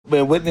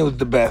Man, Whitney was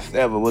the best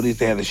ever. What used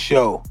to have a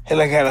show. It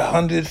had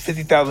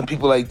 150,000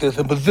 people like this.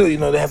 In Brazil,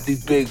 they have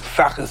these big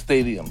soccer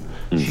stadiums.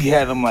 She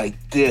had them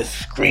like this,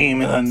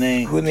 screaming her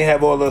name. Whitney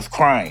had all us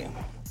crying.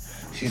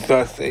 She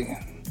starts singing.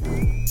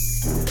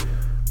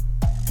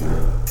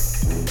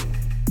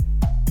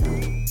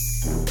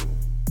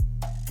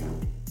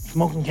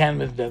 Smoking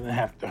cannabis doesn't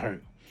have to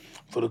hurt.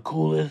 For the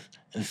coolest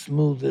and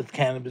smoothest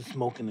cannabis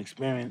smoking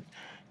experience,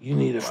 you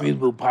need a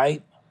freezable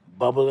pipe,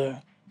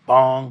 bubbler,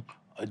 bong,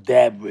 or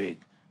dab rig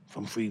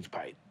from Freeze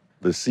Pipe.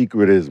 The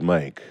secret is,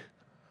 Mike,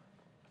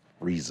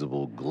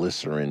 freezable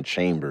glycerin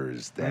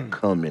chambers that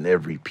come in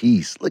every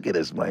piece. Look at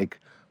this, Mike.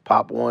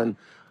 Pop one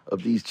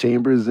of these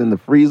chambers in the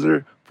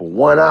freezer for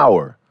 1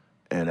 hour.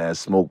 And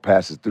as smoke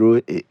passes through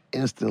it, it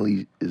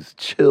instantly is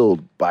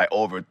chilled by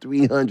over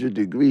 300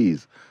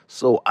 degrees.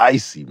 So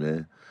icy,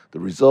 man. The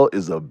result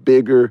is a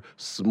bigger,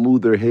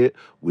 smoother hit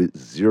with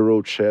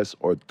zero chest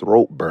or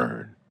throat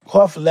burn.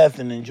 Cough less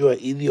and enjoy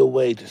easier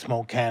way to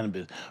smoke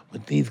cannabis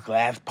with these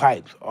glass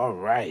pipes. All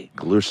right.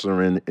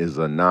 Glycerin is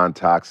a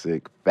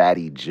non-toxic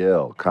fatty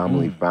gel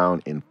commonly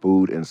found in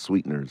food and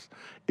sweeteners.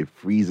 It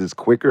freezes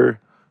quicker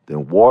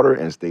than water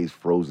and stays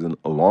frozen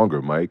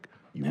longer, Mike.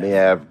 You may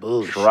have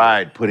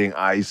tried putting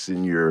ice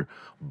in your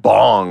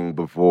bong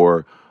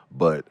before,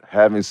 but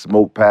having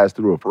smoke pass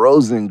through a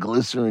frozen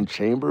glycerin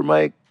chamber,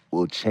 Mike,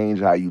 will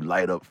change how you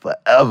light up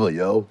forever,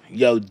 yo.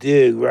 Yo,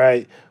 dig,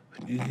 right?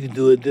 You can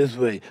do it this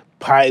way.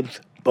 Pipes,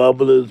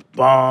 bubblers,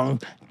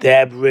 bongs,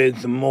 dab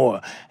rigs, and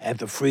more at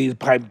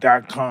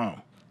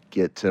thefreezepipe.com.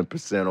 Get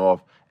 10%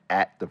 off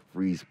at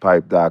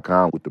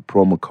thefreezepipe.com with the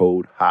promo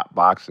code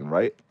HOTBOXING,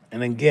 right?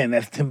 And again,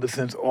 that's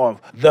 10% off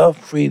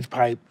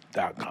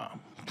thefreezepipe.com.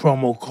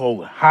 Promo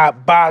code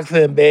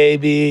HOTBOXING,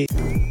 baby.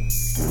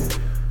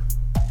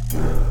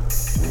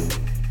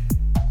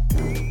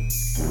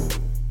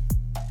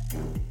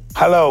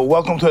 Hello,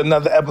 welcome to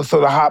another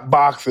episode of Hot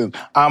Boxing.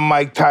 I'm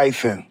Mike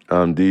Tyson.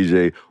 I'm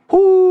DJ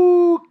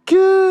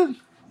Kid.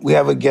 We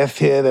have a guest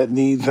here that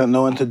needs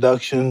no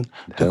introduction.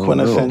 The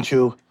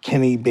quintessential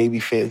Kenny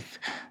Babyface.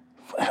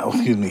 Oh,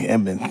 excuse me,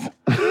 Emmons.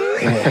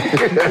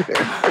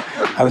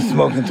 I'm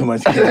smoking too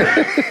much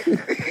Kenny.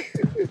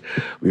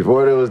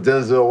 Before there was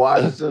Denzel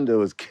Washington, there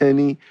was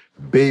Kenny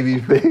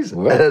Babyface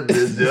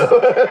Edmonds, yo.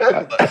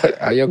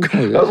 How y'all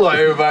coming? That's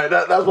why everybody,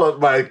 that's what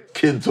my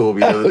kid told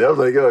me the other day. I was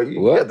like, yo,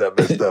 you got that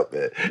messed up,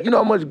 man. You know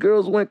how much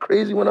girls went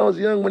crazy when I was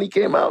young when he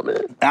came out,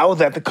 man? I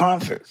was at the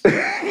concert.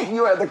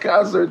 You were at the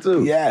concert,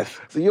 too? Yes.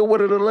 So you're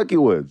one of the lucky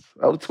ones.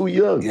 I was too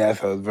young.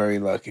 Yes, I was very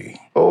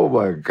lucky. Oh,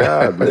 my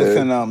God, man.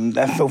 Listen,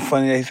 that's so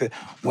funny. They said,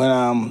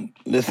 when,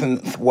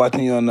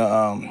 watching you on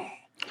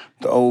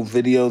the old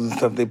videos and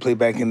stuff they played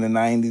back in the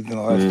 90s and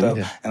all that stuff.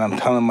 Yeah. And I'm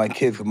telling my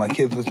kids, because my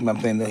kids listen to me, I'm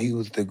saying that he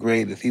was the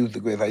greatest. He was the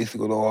greatest. I used to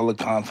go to all the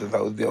concerts.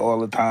 I was there all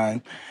the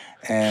time.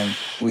 And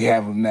we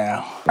have him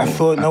now. I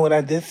saw, know what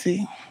I did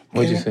see?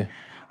 What'd you see?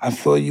 I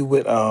saw you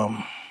with,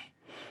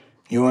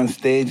 you were on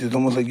stage. It's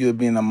almost like you were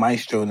being a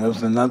maestro. And it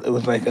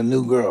was like a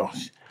new girl.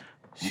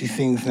 She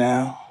sings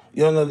now.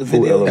 You don't know the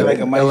video? It's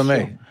like a maestro.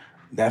 LMA.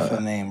 That's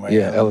her name, right?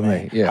 Yeah,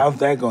 LMA. Yeah. How's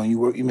that going?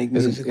 You make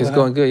music? It's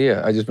going good.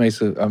 Yeah, I just made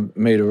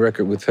a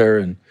record with her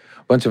and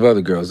a bunch of other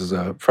girls. There's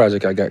a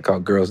project I got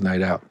called Girls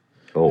Night Out.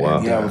 Oh wow!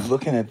 And, I was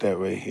looking at that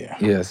right here.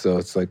 Yeah, so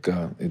it's like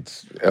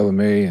it's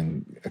LMA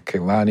and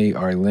Kehlani,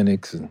 Ari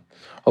Lennox, and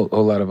a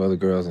whole lot of other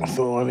girls. And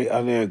so are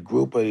they a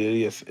group or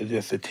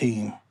just a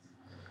team?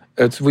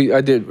 I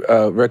did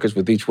records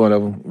with each one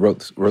of them.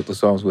 Wrote the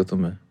songs with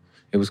them, and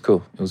it was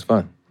cool. It was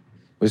fun.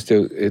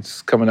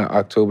 It's coming out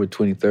October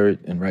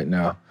 23rd, and right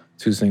now.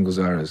 2 singles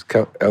are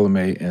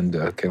LMA and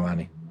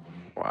Kehlani.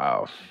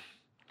 Wow.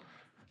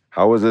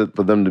 How was it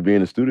for them to be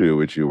in the studio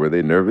with you? Were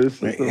they nervous?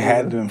 They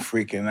had them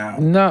freaking out.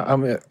 No, I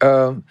mean,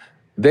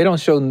 they don't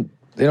show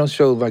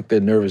like they're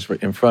nervous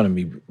in front of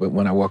me, but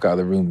when I walk out of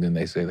the room, then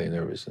they say they're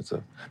nervous and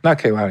stuff. Not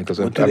Kehlani, because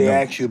what do they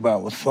ask you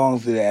about? What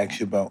songs do they ask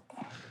you about?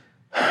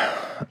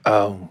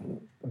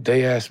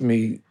 They asked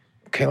me.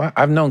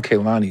 I've known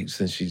Kehlani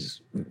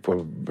for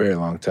a very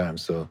long time,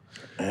 so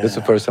this is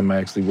the first time I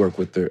actually worked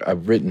with her.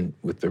 I've written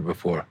with her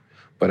before,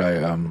 but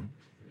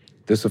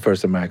this is the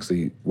first time I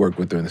actually worked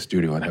with her in the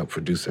studio and helped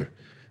produce her,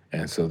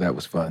 and so that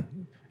was fun.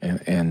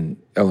 And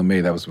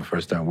LMA, that was my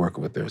first time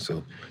working with her,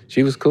 so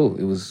she was cool.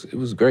 It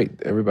was great.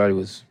 Everybody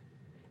was,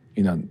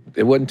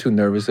 it wasn't too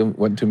nervous. It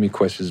wasn't too many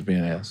questions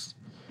being asked,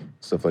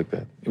 stuff like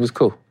that. It was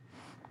cool.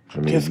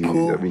 Cool.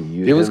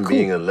 It was cool.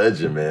 Being a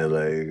legend, man.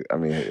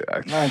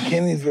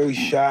 Kenny's very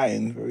shy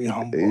and very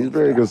humble. He's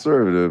very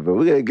conservative, but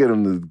we gotta get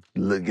him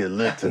to get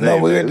lit today. No,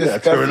 we're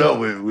discussing. Turn up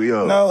with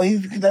No, he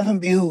doesn't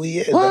be who he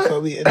is. What? That's why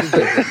we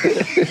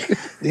educate.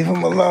 Leave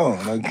him alone,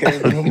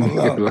 okay? Leave him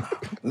alone.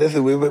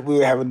 Listen, we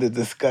were having the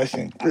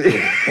discussion.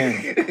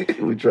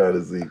 We try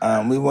to see.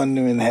 We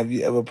wondering, have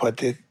you ever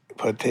partaked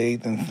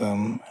in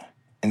some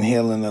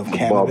inhaling of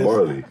cannabis? Bob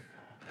Marley.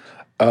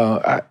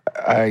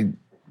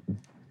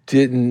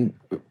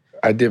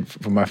 I did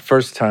for my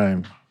first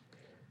time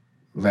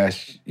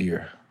last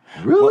year.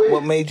 Really?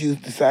 What made you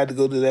decide to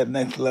go to that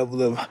next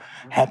level of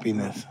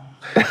happiness?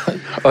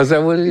 Oh, is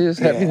that what it is?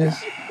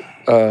 Happiness?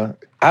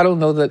 I don't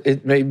know that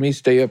it made me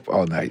stay up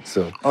all night.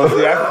 So. Oh,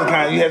 see, that's the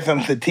kind. You had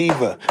some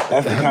sativa.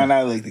 That's the kind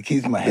I like that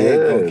keeps my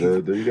head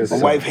going. My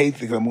wife hates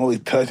it because I'm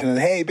always touching her.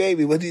 Hey,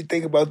 baby, what do you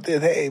think about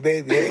this? Hey,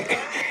 baby, hey.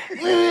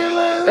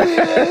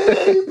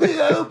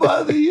 I don't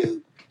bother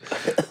you.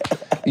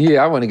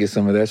 Yeah, I want to get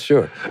some of that,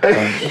 sure.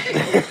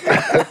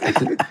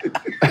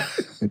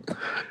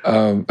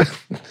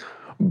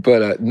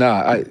 But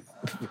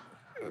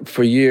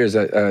for years,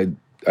 I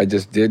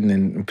just didn't,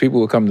 and people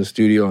would come to the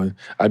studio, and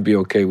I'd be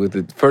okay with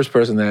it. The first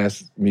person that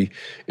asked me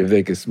if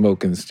they could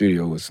smoke in the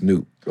studio was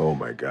Snoop. Oh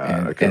my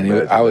God!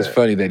 And I was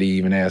funny that he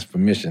even asked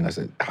permission. I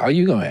said, "How are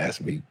you gonna ask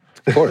me?"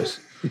 Of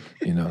course,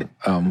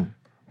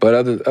 But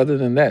other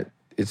than that,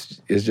 it's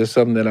just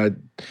something that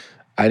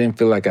I didn't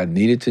feel like I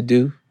needed to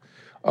do,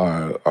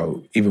 or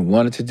even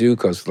wanted to do,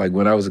 because like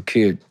when I was a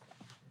kid,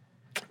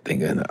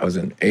 thinking I was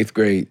in 8th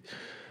grade,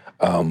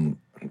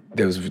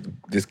 there was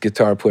this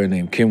guitar player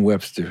named Kim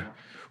Webster,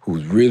 who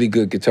was a really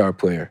good guitar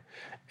player,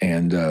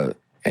 and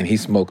he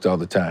smoked all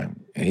the time,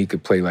 and he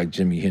could play like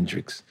Jimi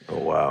Hendrix. Oh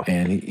wow!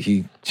 And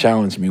he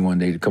challenged me one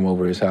day to come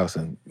over his house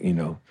and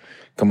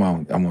come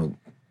on,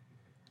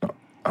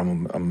 I'm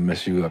gonna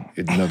mess you up.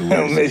 In other words, I'm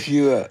gonna mess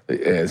you up.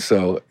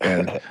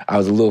 And I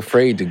was a little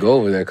afraid to go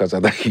over there because I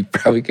thought he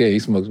probably can't. He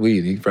smokes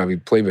weed. He probably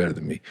play better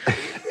than me.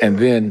 And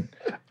then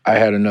I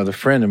had another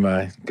friend of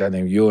mine, a guy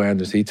named Yul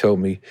Anders. He told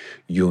me,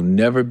 "You'll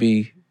never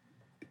be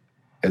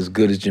as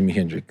good as Jimi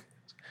Hendrix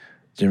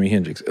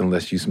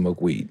unless you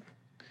smoke weed.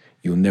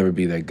 You'll never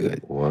be that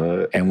good."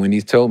 What? And when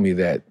he told me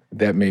that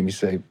made me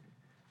say,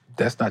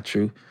 "That's not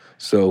true."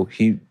 So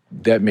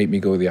that made me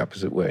go the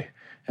opposite way.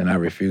 And I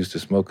refused to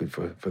smoke it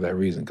for that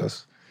reason,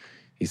 because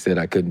he said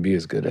I couldn't be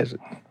as good as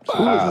it.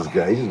 Who is this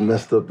guy? He just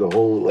messed up the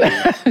whole,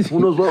 who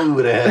knows what we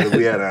would have had if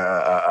we had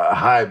a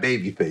high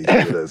Babyface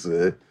with us,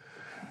 man.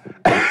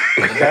 That's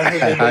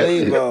what they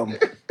believe.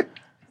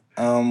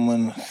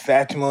 When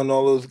Satchmo and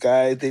all those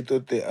guys, they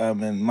thought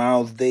and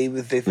Miles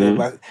Davis, they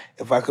said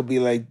if I could be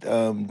like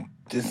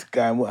this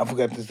guy, I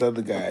forgot this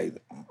other guy,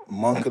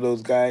 Monk of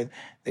those guys,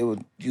 they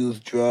would use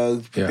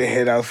drugs, put their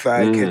head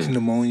outside, catch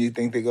pneumonia. You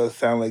think they're gonna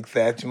sound like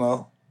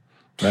Satchmo?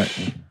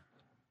 Right.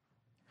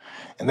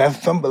 And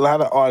that's a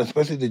lot of artists,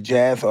 especially the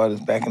jazz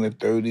artists back in the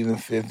 30s and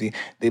 50s,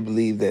 they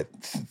believe that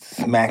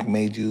smack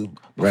made you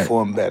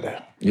perform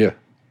better. Yeah.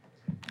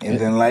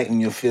 And enlighten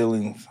your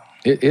feelings.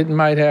 It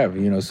might have,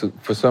 so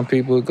for some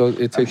people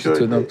it takes you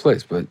to another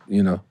place, but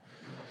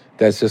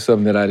that's just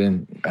something that I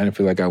didn't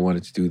feel like I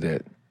wanted to do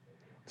that.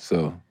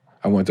 So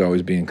I wanted to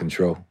always be in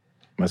control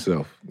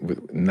myself,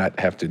 not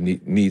have to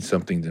need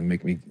something to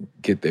make me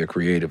get there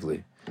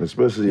creatively.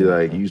 Especially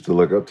like you used to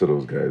look up to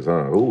those guys,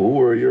 huh?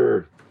 Who are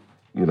your,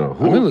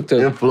 who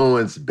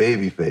influenced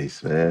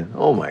Babyface, man?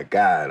 Oh my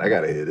God, I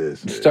gotta hear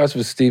this. It starts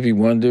with Stevie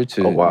Wonder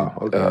to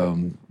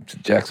to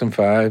Jackson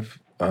 5,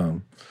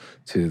 to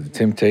the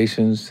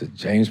Temptations, to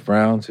James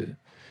Brown, to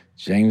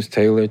James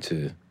Taylor,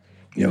 to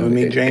you ever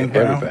meet James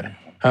Brown? Everybody.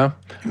 Huh?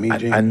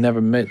 I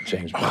never met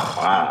James Brown.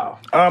 Wow.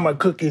 Oh, my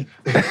cookie.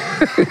 What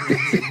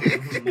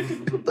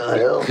the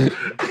hell?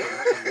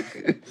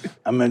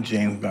 I met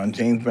James Brown.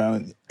 James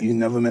Brown, you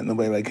never met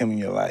nobody like him in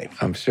your life.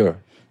 I'm sure.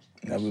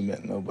 Never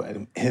met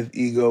nobody. His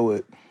ego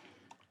would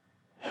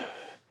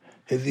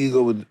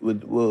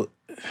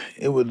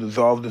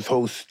dissolve this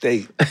whole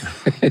state.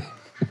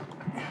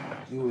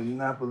 You would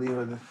not believe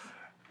it.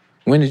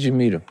 When did you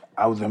meet him?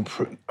 I was in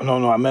prison.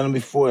 No, I met him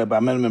before that, but I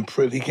met him in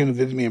prison. He came to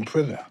visit me in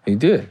prison. He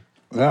did?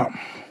 Yeah.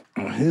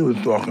 He was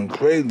talking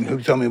crazy. He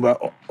was telling me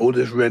about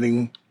Otis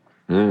Redding.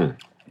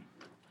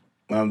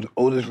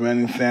 Otis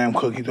Redding, Sam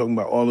Cooke, he talking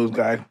about all those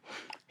guys.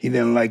 He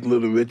didn't like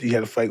Little Richard. He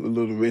had a fight with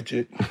Little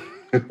Richard.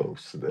 Oh,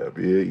 snap.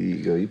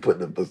 He put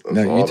the...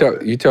 Now,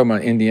 you talking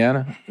about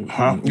Indiana?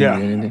 Huh?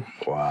 Yeah.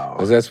 Wow.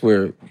 Because that's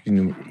where,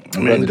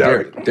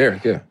 brother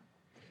Derek, yeah.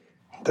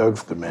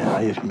 Doug's the man.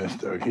 I just miss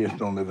Doug. He just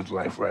don't live his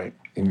life right.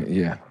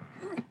 Yeah.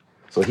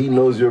 So he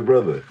knows your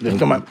brother? Yeah,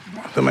 somebody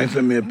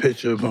sent me a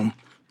picture of him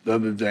the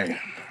other day.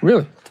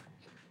 Really?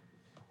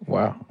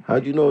 Wow.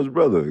 How'd you know his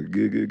brother?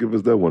 Give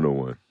us that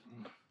 101.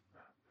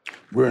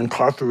 We're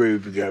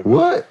incarcerated together.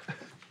 What?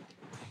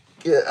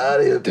 Get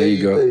out of here, there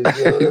you go. Yo,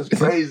 that's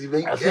crazy,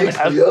 man. I seen his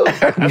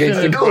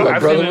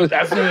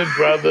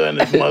brother and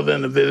his mother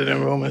in the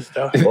visiting room and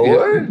stuff. Oh,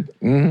 word?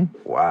 Mm-hmm.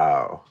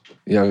 Wow.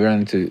 Yeah, I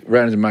ran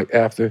into Mike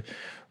after.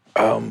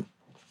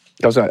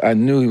 Because I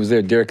knew he was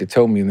there. Derek had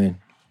told me, and then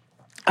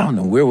I don't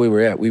know where we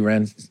were at. We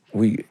were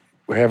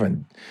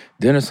having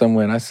dinner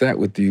somewhere, and I sat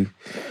with you.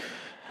 I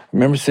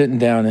remember sitting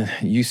down, and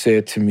you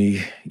said to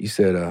me,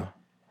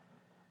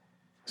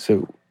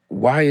 so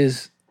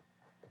what's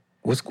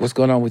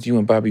going on with you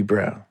and Bobby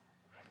Brown?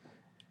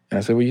 And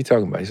I said, what are you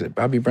talking about? He said,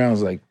 Bobby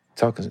Brown's like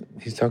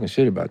he's talking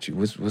shit about you.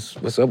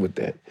 What's up with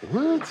that?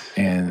 What?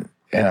 And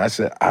I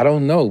said, I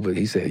don't know, but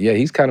he said, yeah,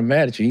 he's kind of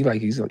mad at you.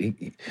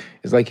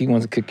 It's like he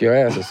wants to kick your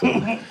ass or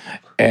something.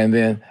 And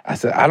then I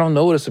said, I don't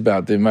know what it's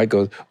about. Then Mike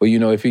goes, well,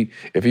 if he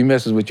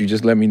messes with you,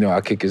 just let me know.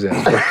 I'll kick his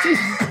ass.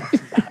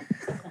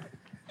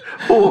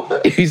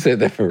 What? He said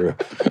that for real.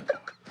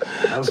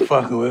 I was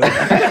fucking with him.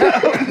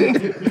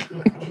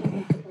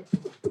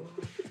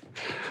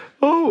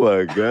 Oh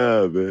my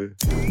God, man.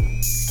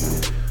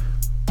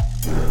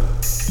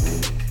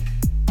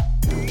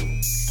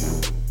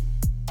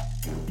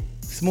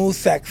 Smooth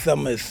Sack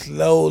Summer is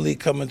slowly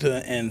coming to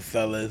an end,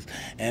 fellas.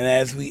 And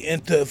as we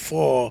enter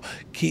fall,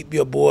 keep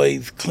your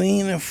boys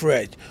clean and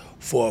fresh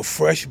for a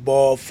fresh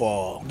ball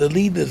fall. The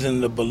leaders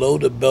in the below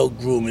the belt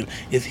grooming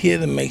is here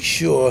to make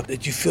sure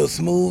that you feel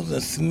smooth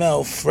and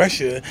smell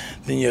fresher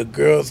than your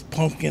girl's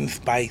pumpkin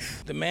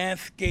spice. The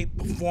Manscaped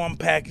Perform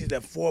Package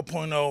at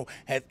 4.0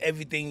 has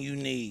everything you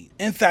need.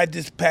 Inside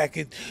this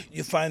package,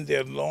 you find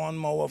their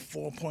Lawnmower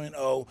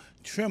 4.0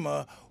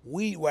 trimmer,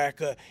 weed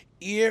whacker,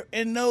 ear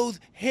and nose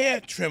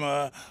hair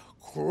trimmer,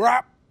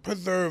 crop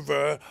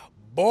preserver,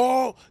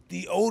 ball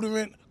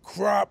deodorant,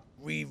 crop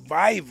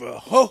reviver,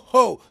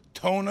 ho,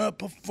 toner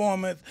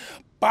performance,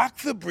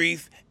 boxer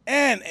briefs,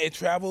 and a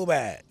travel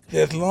bag.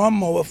 This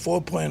Lawnmower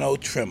 4.0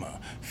 trimmer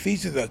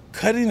features a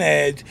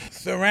cutting-edge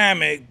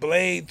ceramic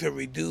blade to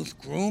reduce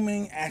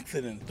grooming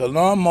accidents. The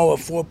Lawnmower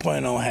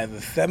 4.0 has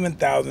a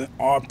 7,000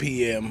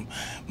 RPM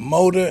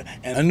motor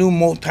and a new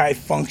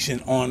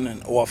multi-function on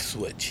and off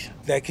switch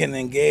that can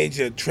engage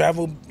a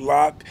travel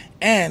lock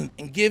and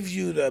gives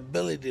you the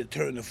ability to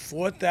turn the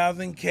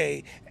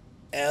 4,000K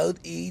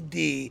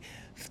LED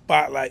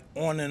spotlight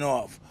on and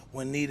off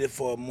when needed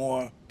for a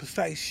more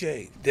precise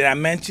shave. Did I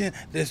mention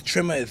this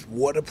trimmer is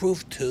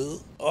waterproof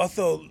too?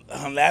 Also,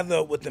 lather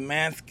up with the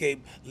Manscaped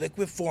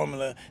liquid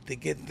formula to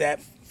get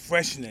that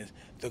freshness.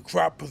 The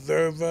crop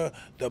preserver,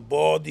 the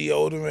ball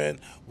deodorant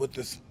with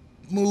the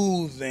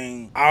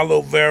smoothing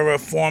aloe vera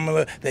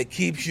formula that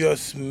keeps you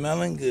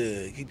smelling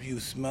good.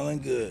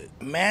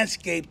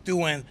 Manscaped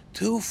threw in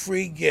 2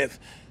 free gifts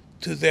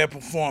to their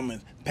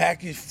performance.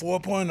 Package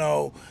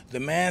 4.0, the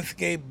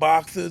Manscaped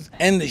boxers,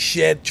 and the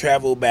Shed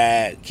travel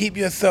bag. Keep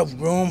yourself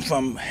groomed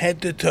from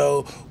head to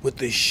toe with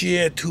the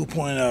Sheer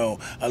 2.0,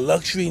 a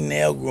luxury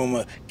nail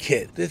groomer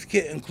kit. This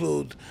kit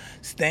includes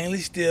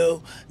stainless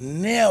steel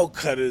nail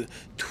cutters,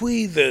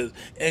 tweezers,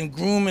 and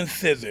grooming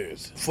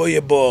scissors for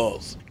your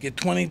balls. Get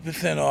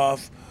 20%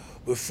 off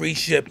with free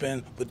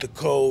shipping with the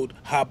code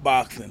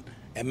HOTBOXING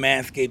at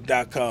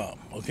manscaped.com,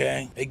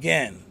 okay?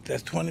 Again,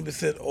 that's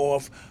 20%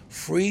 off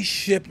free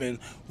shipping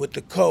with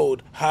the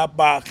code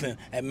HOTBOXING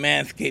at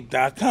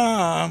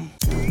manscaped.com.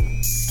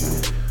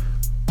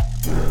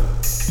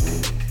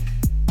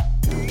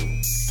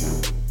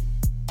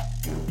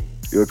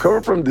 Yo,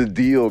 coming from the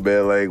deal,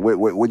 man, like,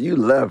 when you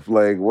left,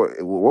 like, what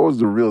was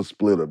the real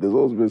split up? There's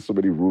always been so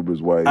many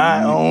rumors why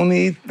I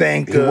only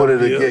think you wanted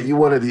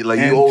to, like,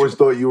 you always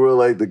thought you were,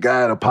 like, the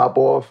guy to pop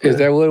off. Is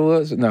that what it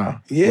was? No.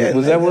 Yeah.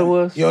 Was that what it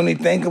was? You only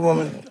think of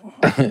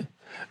him.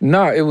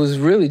 No, it was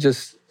really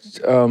just,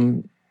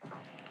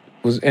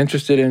 was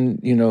interested in,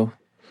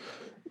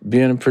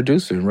 being a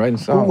producer and writing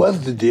songs. Who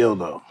was the deal,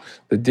 though?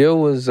 The deal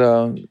was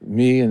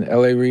me and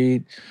L.A.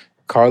 Reid,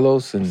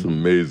 Carlos, and It's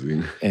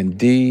amazing. And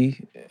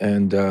D,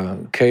 and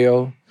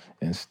KO,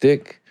 and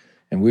Stick.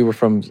 And we were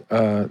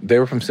they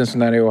were from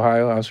Cincinnati,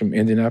 Ohio. I was from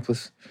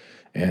Indianapolis.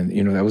 And,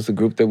 that was the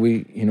group that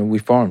we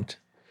formed.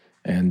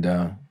 And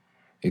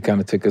it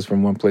kind of took us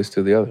from one place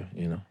to the other,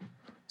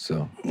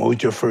 So. What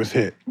was your first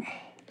hit?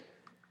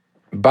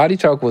 Body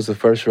Talk was the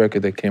first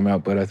record that came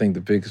out, but I think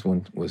the biggest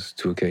one was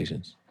Two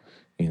Occasions.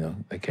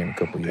 That came a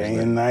couple years later.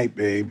 Day and Night,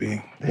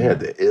 baby. They had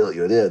the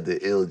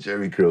ill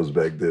Jerry curls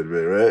back then,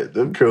 man, right?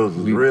 Them curls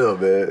was real,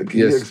 man. Can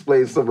you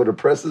explain some of the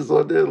presses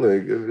on there?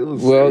 Like, it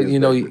was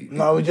no,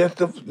 it was just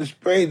the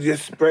spray,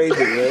 just sprayed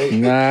it, right?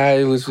 Nah,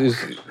 it was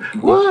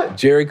what?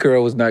 Jerry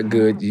curl was not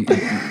good.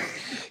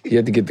 You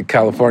had to get the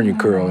California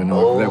curl,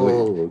 that way.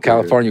 Okay.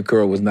 California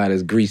curl was not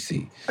as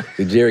greasy.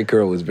 The Jerry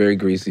curl was very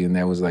greasy, and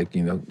that was like,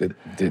 that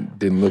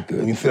didn't look good.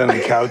 When you sit on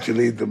the couch, you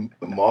leave the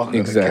mark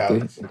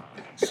exactly. on the couch.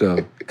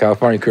 So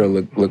California curl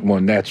look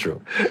more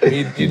natural.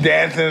 You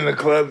dancing in the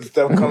club, and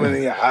stuff coming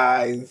in your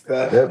eyes and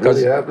stuff. That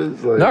really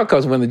happens? Like... No,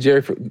 because when the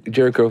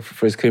Jerry curl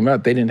first came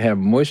out, they didn't have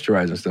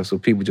moisturizer and stuff, so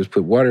people just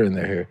put water in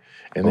their hair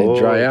and then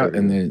dry out,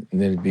 and then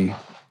it'd be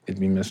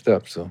messed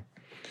up. So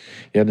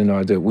you had to know how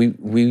to do it.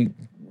 We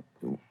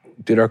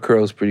did our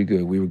curls pretty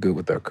good. We were good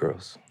with our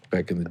curls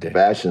back in the day.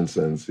 Fashion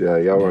sense, yeah.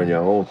 Y'all were in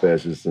your own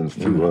fashion sense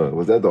too, huh?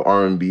 Was that the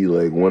R&B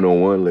like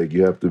 101? Like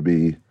you have to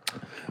be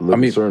look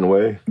a certain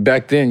way?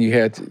 Back then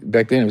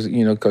it was,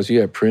 because you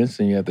had Prince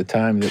and you had the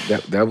time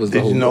that was the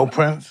whole... Did you know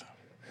Prince?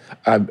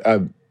 I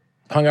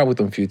hung out with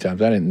him a few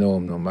times. I didn't know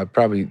him though. I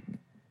probably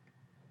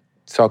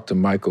talked to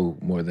Michael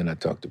more than I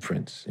talked to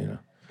Prince,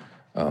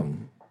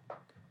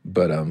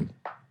 But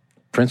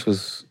Prince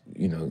was,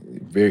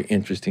 very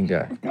interesting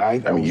guy. I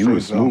mean, you were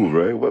smooth,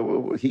 right?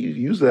 What, he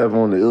used to have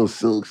on the ill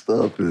silk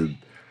stuff and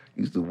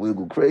used to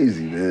wiggle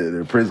crazy, man.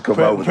 And Prince come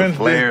out with the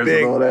flares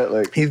and all that.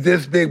 Like he's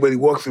this big, but he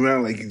walks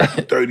around like he's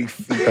 30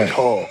 feet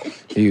tall.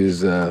 He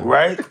was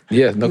right.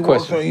 Yeah, no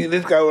question.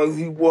 This guy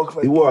he walks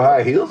like he wore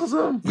high heels or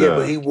something. Yeah,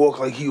 but he walked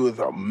like he was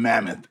a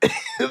mammoth.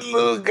 This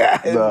little guy,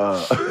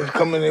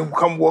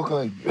 come walking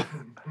like.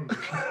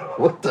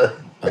 What the?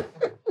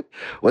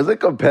 Was it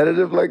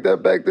competitive like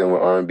that back then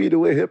with R&B the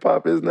way hip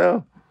hop is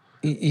now?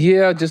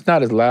 Yeah, just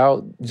not as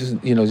loud,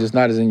 just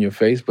not as in your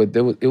face, but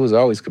it was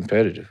always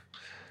competitive.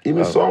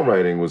 Even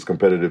songwriting was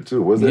competitive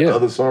too. Was there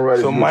other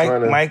songwriters So you were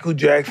trying to... Michael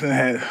Jackson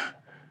had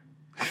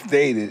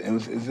stated,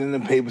 and it's in the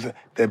papers,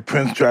 that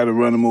Prince tried to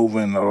run him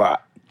over in the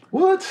lot.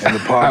 What? In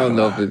the I don't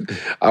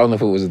know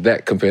if it was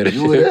that competitive.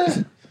 You were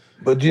there?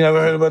 But you never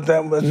heard about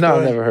that story? No,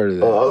 I never heard of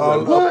that. I was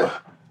like,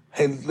 what?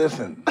 Hey,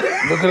 listen.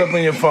 Look it up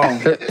on your phone.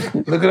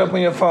 Look it up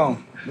on your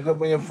phone. Look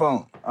up on your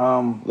phone.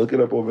 Look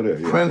it up over there.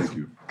 Yeah, Prince thank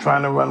you.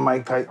 trying to run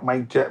Mike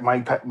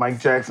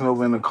Jackson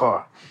over in the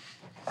car.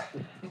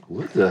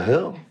 What the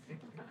hell?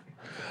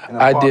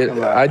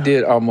 I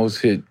did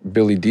almost hit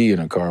Billy D in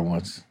a car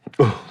once.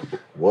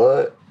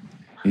 What?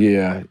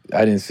 Yeah,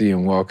 I didn't see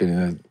him walking,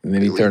 and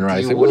then he turned around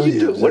and said, "What are you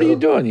doing? What are you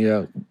doing?"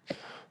 Yeah,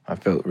 I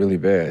felt really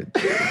bad.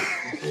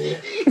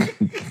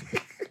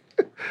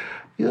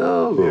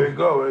 Yo. There you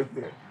go, right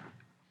there.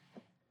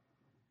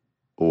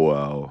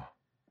 Wow.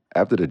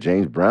 After the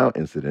James Brown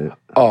incident.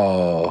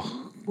 Oh.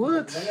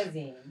 What?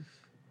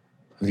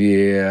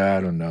 Yeah,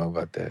 I don't know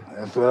about that.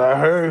 That's what I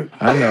heard.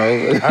 I know.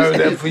 I heard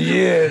that for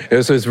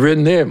years. So it's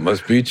written there.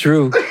 Must be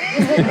true.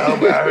 No,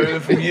 but I heard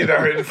it for years. I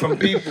heard it from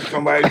people.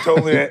 Somebody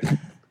told me that.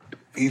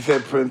 He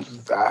said,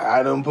 Prince,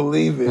 I don't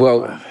believe it.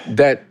 Well,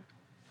 that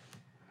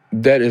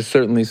is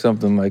certainly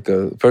something like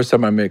first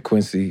time I met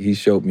Quincy, he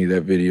showed me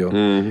that video.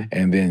 Mm-hmm.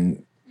 And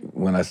then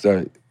when I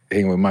started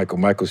hanging with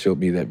Michael showed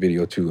me that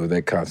video too of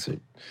that concert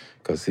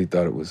because he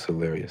thought it was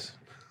hilarious.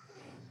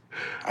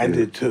 I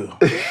did too.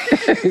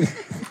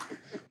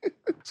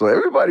 So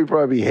everybody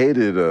probably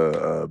hated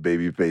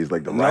Babyface,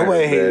 like the writers.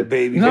 Nobody hated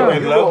Babyface. No,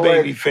 Everybody loved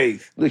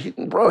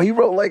Babyface. Bro, he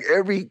wrote like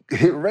every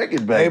hit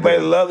record back Everybody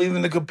then. loved,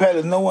 even the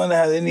competitors. No one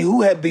had any.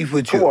 Who had beef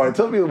with you? Come on,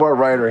 tell me about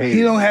writer hate.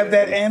 He don't have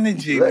that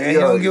energy, man. He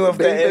don't give off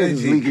that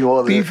energy.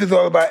 Beef is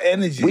all about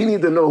energy. We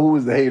need to know who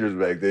was the haters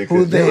back then.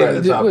 Who's the haters?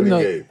 At the top of the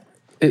game.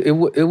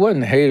 It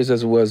wasn't haters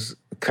as it was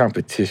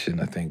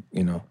competition, I think,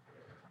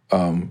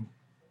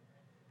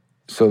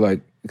 So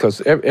like,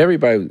 because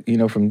everybody,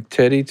 from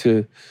Teddy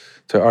to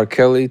R.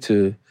 Kelly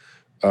to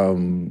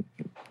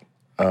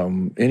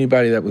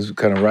anybody that was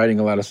kind of writing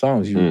a lot of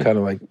songs, you were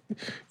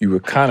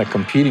kind of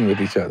competing with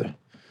each other.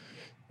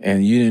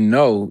 And you didn't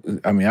know,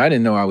 I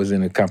didn't know I was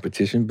in a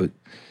competition, but...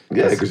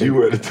 Yeah, because you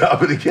were at the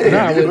top of the game.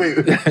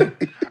 No,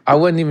 I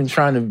wasn't even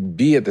trying to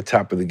be at the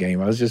top of the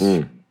game. I was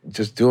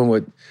just doing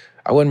what...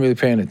 I wasn't really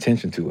paying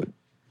attention to it.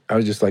 I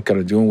was just like kind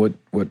of doing what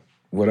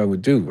I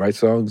would do, write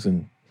songs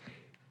and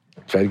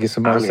try to get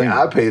somebody to sing.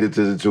 I paid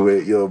attention to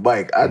it. Yo,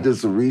 Mike, I did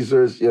some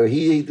research. Yo,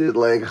 he did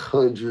like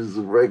hundreds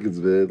of records,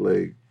 man.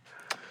 Like,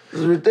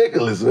 it's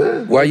ridiculous,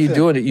 man. While you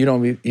doing it, you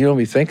don't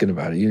be thinking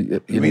about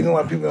it. The reason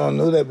why people don't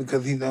know that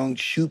because he don't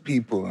shoot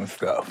people and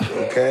stuff,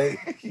 okay?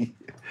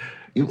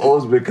 You've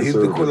always been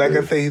conservative. Like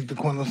I say, he's the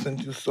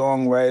quintessential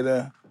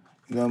songwriter.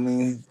 You know what I mean?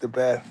 He's the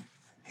best.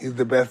 He's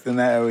the best in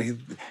that era.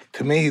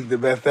 To me, he's the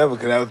best ever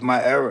because that was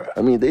my era.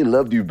 They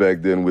loved you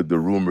back then with the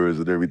rumors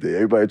and everything.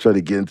 Everybody tried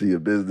to get into your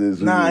business.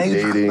 Man.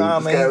 This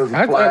guy was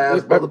a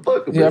fly-ass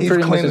motherfucker. Yeah, I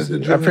pretty much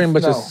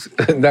just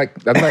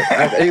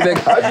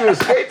How'd you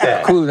escape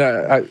that? Cool,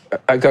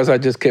 because I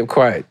just kept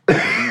quiet.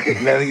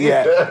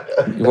 Yeah.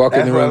 You walk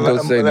in the room,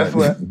 don't say nothing.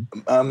 That's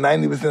what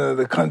 90% of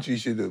the country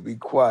should do. Be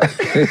quiet.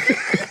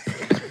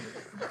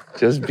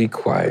 Just be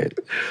quiet.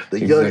 The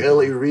young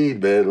L.A.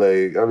 Reid, man.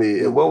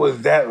 What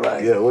was that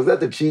like? Yeah, was that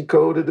the cheat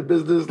code in the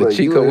business? The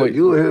cheat code.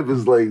 You and him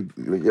is like,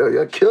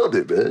 y'all killed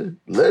it, man.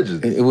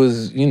 Legend. It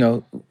was,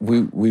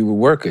 we were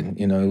working.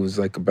 It was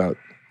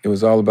it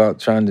was all about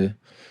trying to,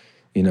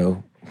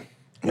 You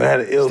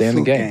had an ill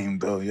suit game,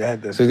 though. You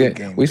had that suit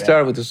game. We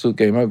started with the suit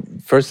game.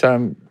 First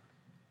time,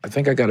 I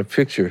think I got a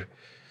picture.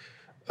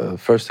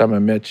 First time I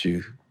met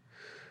you,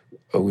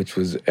 which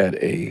was at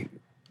a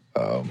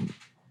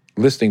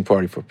listening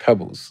party for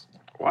Pebbles.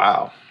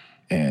 Wow.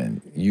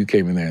 And you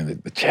came in there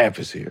and the champ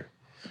is here.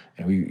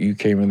 And you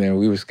came in there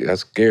and I was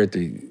scared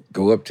to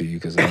go up to you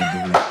because I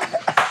didn't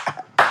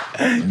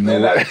do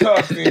Man, I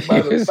talked to you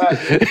by the back.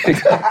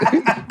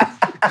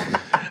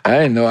 I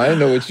didn't know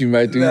what you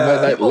might do. You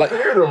might not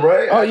heard him,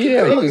 right? Oh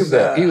yeah,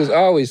 he was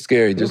always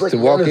scary just to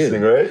walk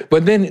in. Right?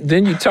 But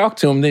then you talk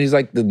to him, then he's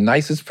like the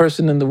nicest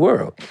person in the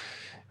world.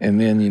 And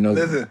then,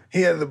 Listen,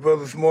 he has a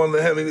brother smaller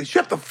than him. He goes,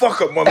 shut the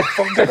fuck up,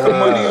 motherfucker. Get some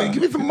money.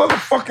 Give me some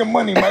motherfucking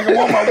money, Mike. I'm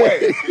on my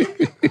way.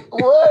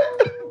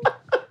 What?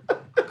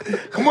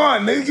 Come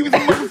on, nigga. Give me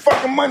some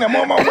motherfucking money. I'm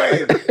on my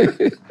way.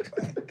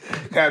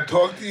 Can I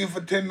talk to you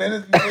for 10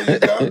 minutes before you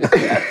go?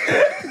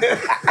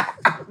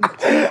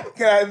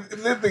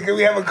 Can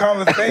we have a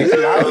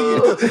conversation?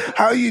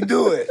 How you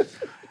do it?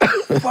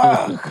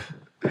 Fuck.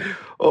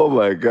 Oh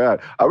my God.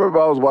 I remember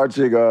I was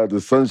watching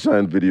the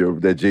Sunshine video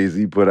that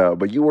Jay-Z put out,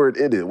 but you weren't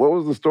in it. What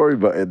was the story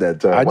about at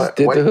that time? I just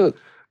did the hook.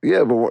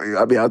 Yeah,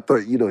 but I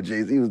thought,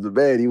 Jay-Z was the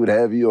man. He would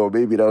have you, or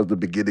maybe that was the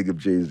beginning of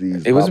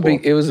Jay-Z's. It was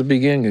the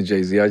beginning of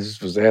Jay-Z. I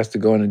just was asked to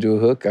go in and do a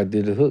hook. I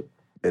did a hook.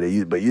 And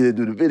then but you didn't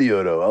do the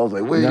video though. I was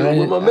like, where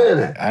my man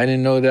at? I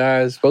didn't know that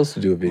I was supposed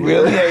to do a video.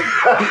 Really? He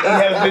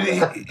had a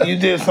video. You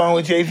did a song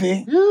with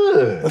Jay-Z?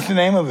 Yeah. What's the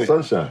name of it?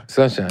 Sunshine.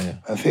 Sunshine, yeah.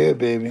 Let's hear it,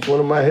 baby. It's one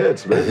of my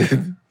hits,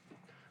 man.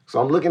 So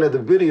I'm looking at the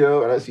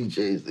video and I see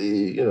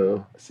Jay-Z,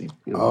 I see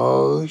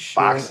oh, shit.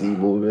 Foxy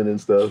moving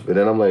and stuff. And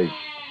then I'm like,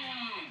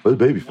 where's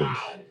Babyface?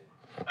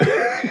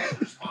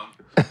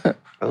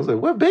 I was like,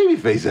 where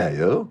Babyface at,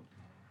 yo?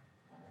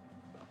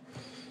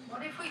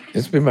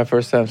 It's been my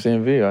first time seeing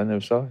the video. I never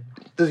saw it.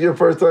 This is your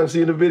first time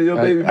seeing the video,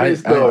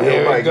 Babyface? No,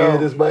 yo, Mike, you hear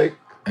this, Mike?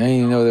 I didn't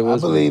even know there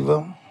was. I believe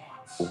him.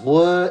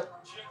 What?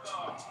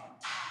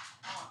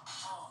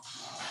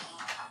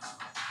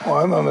 Oh,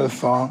 I remember the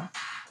song.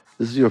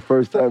 This is your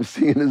first time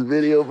seeing this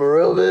video for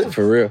real, man?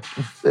 For real.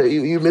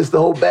 You missed the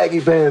whole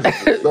baggy pants,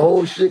 the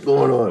whole shit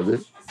going on,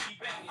 man.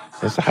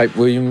 That's Hype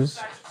Williams.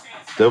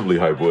 Definitely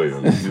Hype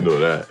Williams, you know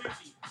that.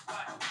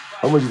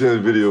 How much you think the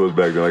video was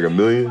back then? Like $1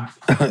 million?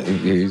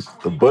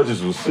 The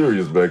budgets was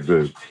serious back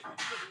then.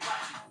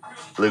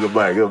 Look at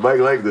Mike. Mike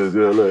like this.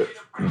 Yeah, look.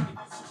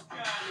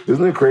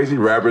 Isn't it crazy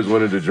rappers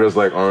wanted to dress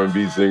like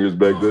R&B singers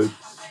back then?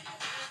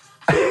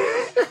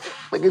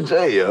 Look at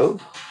Jay, yo.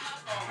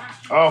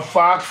 Oh,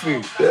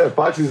 Foxy. Yeah,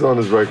 Foxy's on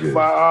this record.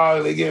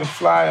 Oh, they getting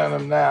fly on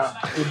him now.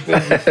 He's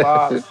busy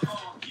Fox.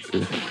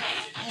 There's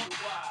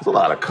a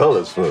lot of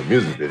colors for a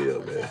music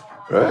video, man.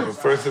 Right? The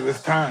first of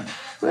its time.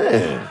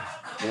 Man.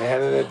 They're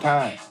ahead of their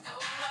time.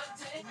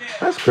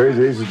 That's crazy.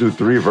 They used to do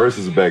 3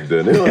 verses back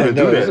then. They don't even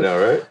do that now,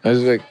 right? I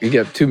was like, you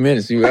got 2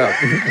 minutes, you out.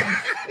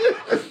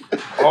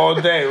 All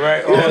day,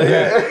 right? All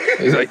day.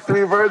 It's like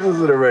 3 verses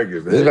of the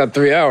record, man. It's about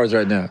 3 hours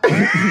right now.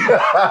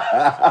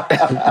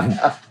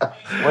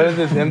 What is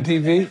this,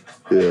 MTV?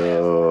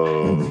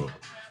 Yo.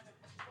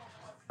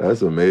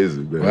 That's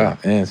amazing, man. Wow,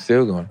 and it's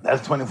still going.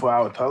 That's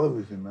 24-hour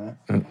television, man.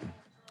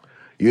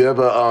 You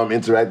ever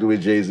interacted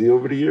with Jay-Z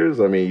over the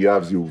years? I mean, you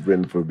obviously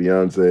written for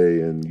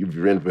Beyonce, and you've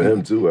written for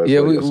him, too.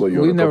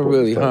 We never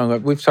really hung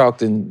up. We've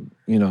talked and,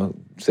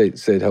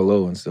 said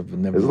hello and stuff, but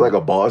never. Is it like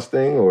a boss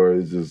thing, or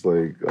is it just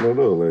like, I don't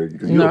know, like,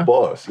 because you're a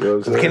boss, you know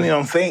what I'm saying? Kenny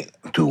don't say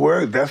 2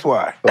 words, that's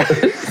why.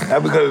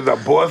 Not because it's a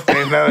boss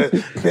thing.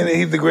 Kenny,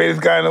 he's the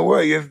greatest guy in the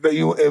world. If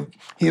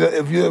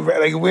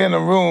we're in a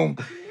room,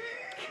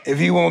 if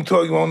he won't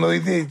talk, you won't know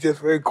he's just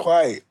very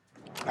quiet.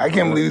 I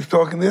can't believe he's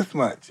talking this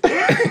much.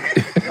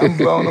 I'm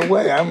blown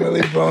away. I'm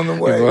really blown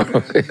away.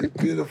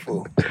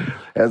 Beautiful.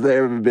 Has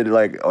there ever been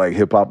like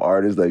hip hop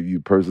artists that you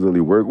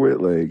personally work with,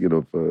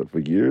 for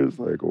years,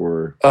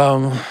 or?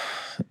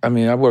 I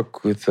mean, I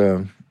work with.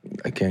 I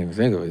can't even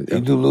think of it.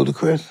 You do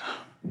Ludacris?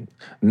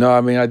 No,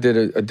 I mean, I did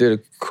a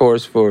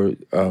course for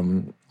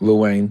Lil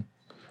Wayne.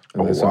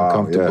 Oh, that's wow,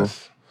 Uncomfortable.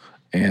 Yes.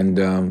 And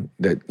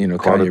that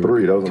Carter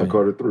 3. That was on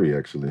Carter 3,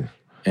 actually.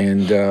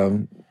 And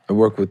I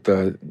work with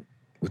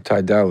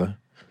Ty Dolla,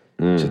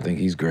 which I think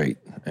he's great.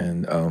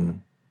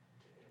 And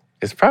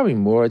it's probably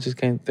more. I just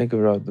can't think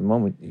of it at the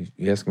moment.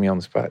 You ask me on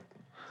the spot.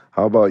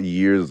 How about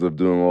years of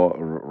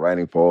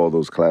writing for all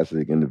those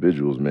classic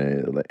individuals,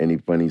 man? Like any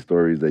funny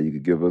stories that you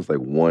could give us? Like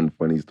one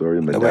funny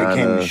story? Nobody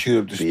came to shoot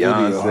up the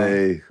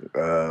Beyonce,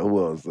 studio.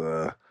 who else?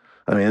 I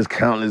mean, there's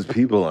countless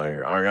people on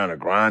here. Ariana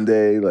Grande,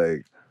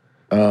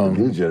 the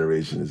new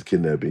generation is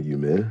kidnapping you,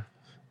 man.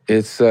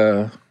 It's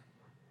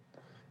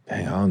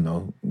I don't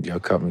know. Y'all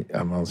caught me.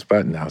 I'm on the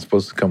spot now. I'm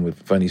supposed to come with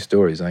funny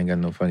stories. I ain't got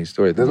no funny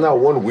stories. There's not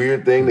one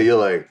weird thing that you're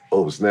like,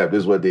 oh, snap, this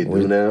is what they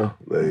do now?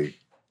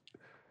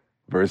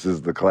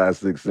 Versus the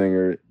classic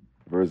singer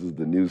versus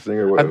the new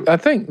singer? I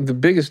think the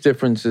biggest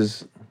difference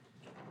is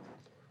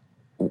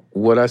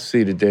what I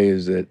see today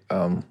is that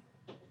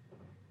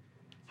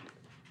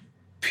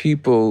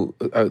people,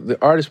 the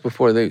artists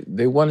before,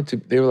 they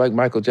were like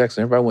Michael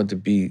Jackson. Everybody wanted to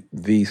be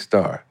the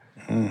star.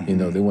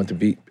 Mm-hmm. They want to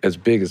be as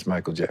big as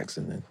Michael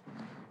Jackson and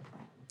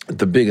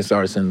the biggest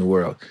artist in the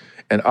world.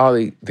 And all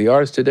the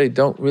artists today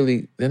they're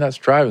not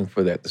striving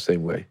for that the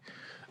same way.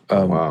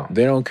 Wow.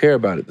 They don't care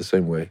about it the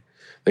same way.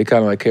 They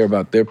kind of care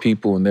about their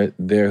people and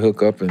their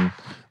hookup, and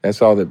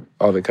that's all that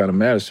kind of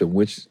matters to them,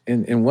 which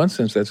in one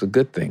sense, that's a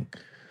good thing.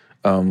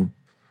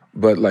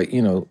 But like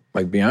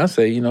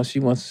Beyonce,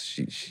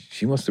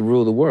 she wants to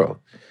rule the world.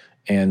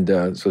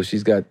 And so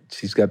she's got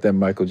that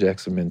Michael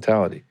Jackson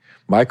mentality.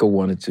 Michael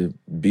wanted to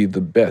be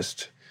the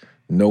best,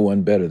 no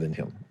one better than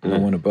him, no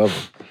one above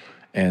him.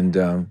 And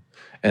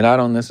I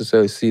don't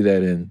necessarily see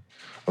that in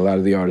a lot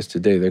of the artists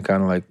today. They're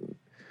kind of like,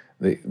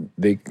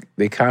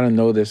 they kind of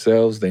know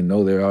themselves, they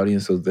know their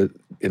audience, so that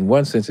in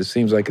one sense it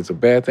seems like it's a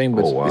bad thing,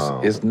 but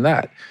it's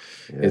not.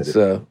 Yeah, it's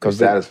because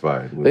they're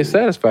satisfied. They're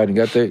satisfied and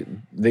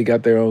they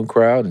got their own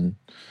crowd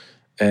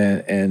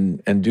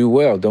and do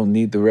well. Don't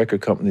need the record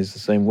companies the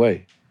same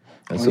way.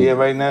 And so,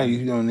 right now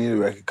you don't need a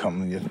record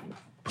company. Just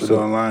put it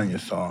online, your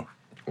song.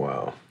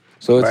 Wow.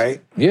 So it's,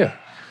 right? Yeah.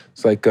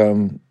 It's like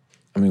one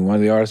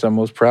of the artists I'm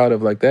most proud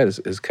of like that is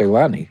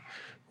Kehlani,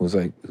 who's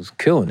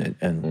killing it,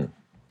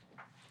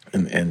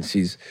 and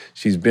she's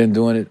been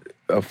doing it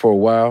for a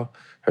while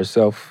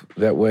herself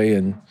that way,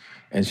 and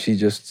she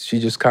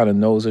just kind of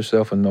knows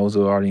herself and knows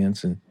her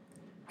audience, and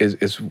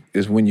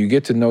is when you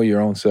get to know your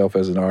own self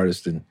as an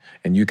artist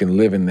and you can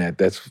live in that.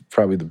 That's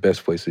probably the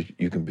best place that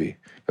you can be,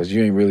 because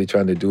you ain't really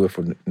trying to do it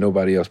for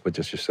nobody else but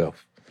just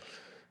yourself.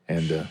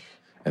 And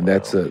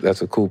that's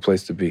a cool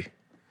place to be,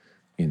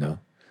 you know.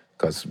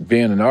 Because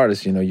being an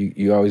artist, you know,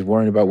 you always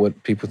worrying about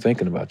what people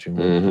thinking about you,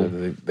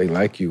 whether they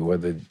like you,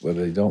 whether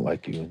they don't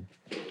like you.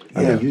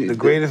 The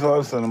greatest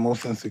artists are the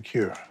most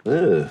insecure.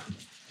 Yeah.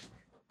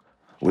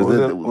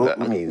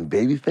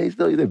 Babyface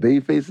though? You think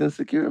Babyface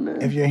insecure,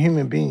 man? If you're a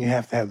human being, you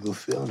have to have those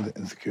feelings of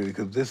insecurity,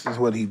 because this is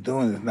what he's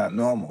doing is not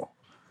normal.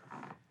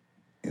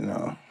 You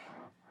know?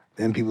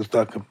 Then people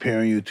start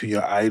comparing you to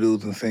your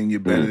idols and saying you're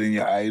better than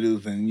your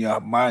idols, and in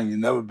your mind, you're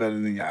never better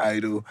than your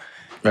idol.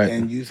 Right.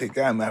 And you say,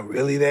 God, am I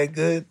really that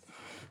good?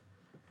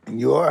 And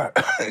you are.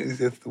 It's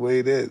just the way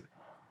it is.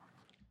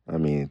 I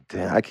mean,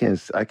 damn, I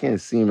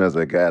can't see him as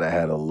a guy that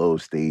had a low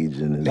stage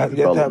in his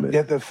development. You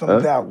have to have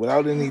some doubt.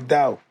 Without any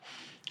doubt,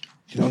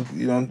 you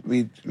don't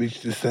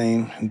reach the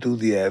same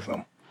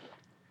enthusiasm.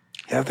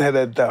 You have to have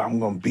that doubt. I'm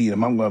going to beat him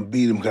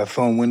because I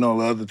saw him win all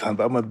the other times.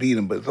 I'm going to beat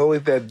him. But it's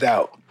always that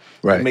doubt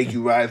that make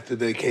you rise to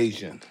the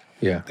occasion.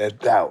 Yeah. That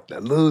doubt,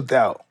 that little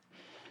doubt.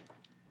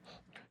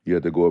 You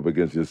had to go up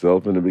against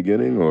yourself in the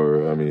beginning,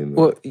 or, I mean...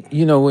 Well,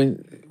 you know,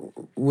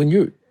 when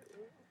you're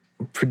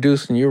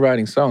producing, you're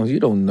writing songs,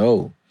 you don't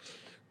know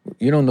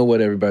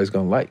what everybody's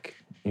going to like,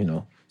 you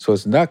know. So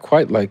it's not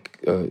quite like,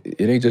 it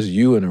ain't just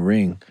you in a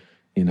ring,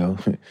 you know.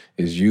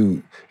 It's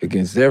you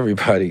against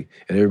everybody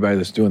and everybody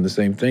that's doing the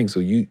same thing. So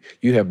you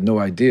have no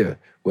idea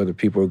whether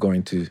people are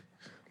going to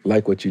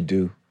like what you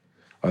do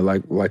or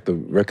like the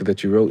record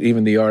that you wrote,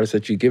 even the artist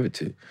that you give it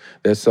to.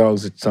 There's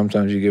songs that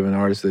sometimes you give an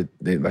artist that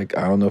they like,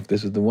 I don't know if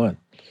this is the one,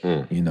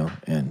 you know,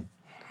 and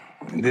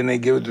then they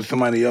give it to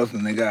somebody else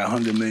and they got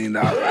 $100 million. They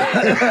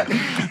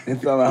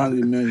sell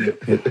 $100 million.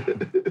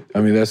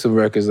 I mean, that's some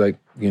records like,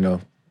 you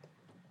know,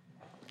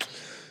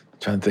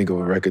 trying to think of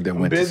a record that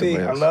went to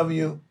somebody else. I love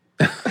you.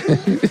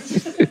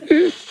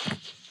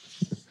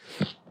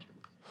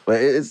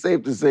 But it's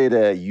safe to say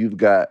that you've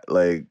got,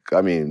 like,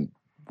 I mean,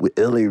 with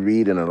L.A.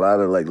 Reid and a lot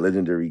of, like,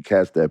 legendary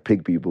cats that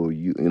pick people,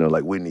 you know,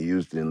 like Whitney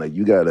Houston, like,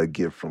 you got a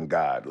gift from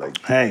God. Like,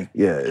 hey.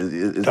 Yeah.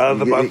 Tell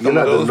us about some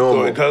of those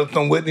stories. Tell us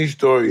some Whitney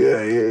stories.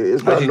 Yeah.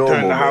 It's not normal,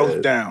 turned the house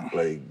man. down.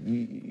 Like,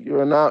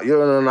 you're an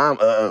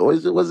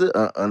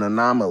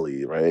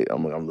anomaly, right?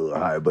 I'm a little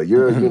high, but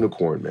you're a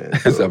unicorn, man.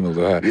 So, I'm a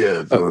little high.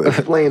 Yeah, so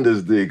explain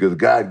this thing, because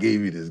God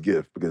gave you this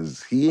gift,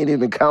 because he ain't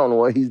even counting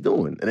what he's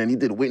doing. And then he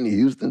did Whitney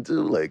Houston,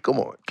 too. Like, come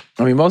on.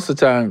 I mean, most of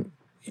the time,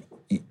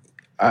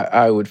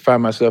 I would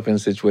find myself in a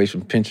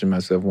situation, pinching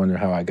myself, wondering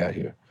how I got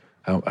here.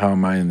 How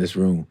am I in this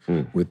room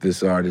with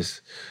this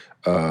artist?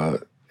 You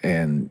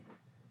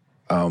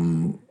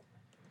know,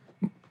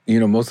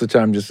 most of the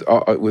time, just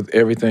with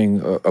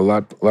everything, a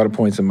lot of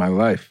points in my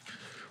life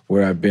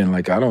where I've been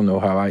like, I don't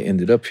know how I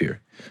ended up here,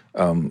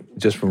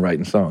 just from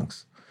writing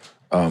songs.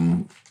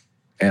 And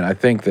I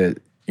think that,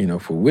 you know,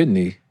 for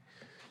Whitney,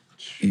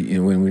 you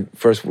know, when we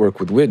first worked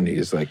with Whitney,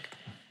 it's like,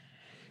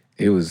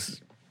 it was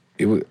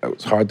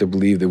hard to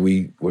believe that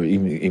we were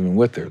even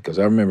with her, because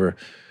I remember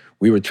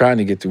we were trying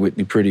to get to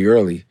Whitney pretty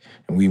early,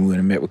 and we went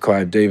and met with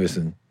Clive Davis,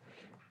 and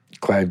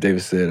Clive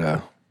Davis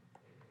said,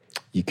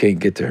 "You can't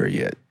get to her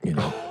yet. You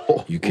know,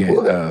 you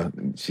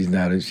can't. She's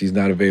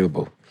not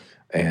available."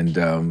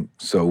 And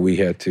so we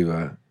had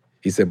to.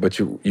 He said, "But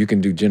you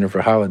can do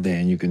Jennifer Holliday,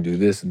 and you can do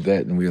this and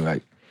that," and we were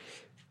like,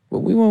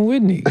 "Well, we want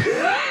Whitney."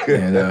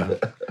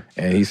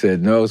 And he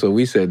said no, so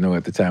we said no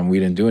at the time. We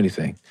didn't do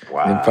anything.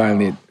 Wow.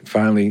 And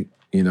finally,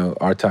 you know,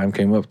 our time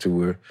came up to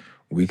where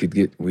we could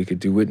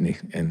do Whitney,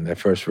 and that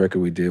first record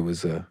we did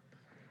was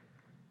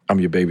 "I'm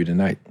Your Baby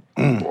Tonight."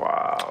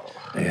 Wow.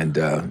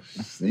 And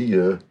see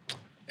ya.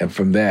 And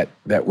from that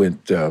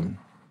went.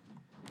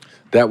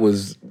 It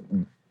was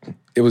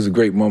a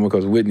great moment,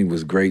 because Whitney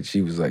was great.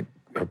 She was like,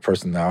 her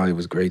personality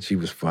was great. She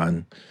was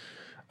fun.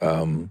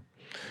 I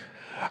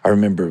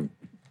remember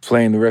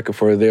playing the record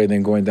for her there,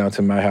 then going down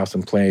to my house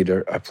and played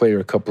her. I played her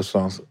a couple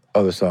songs,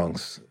 other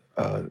songs.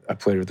 I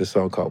played her this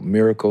song called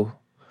 "Miracle,"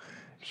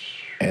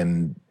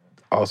 and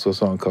also a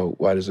song called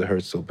 "Why Does It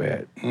Hurt So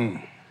Bad,"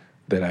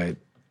 that I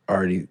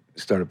already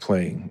started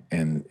playing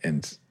and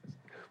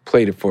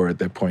played it for her at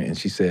that point. And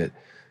she said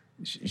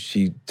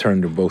she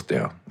turned them both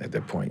down at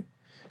that point,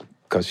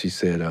 because she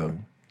said,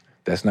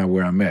 "That's not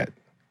where I'm at,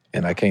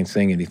 and I can't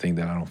sing anything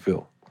that I don't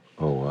feel."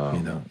 Oh wow!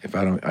 You know, if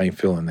I ain't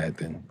feeling that,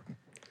 then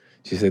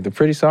she said they're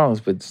pretty songs,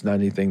 but it's not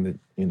anything that,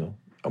 you know,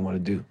 I want to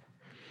do.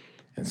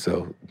 And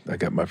so I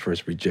got my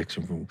first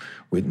rejection from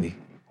Whitney.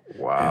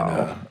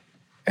 Wow.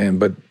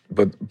 But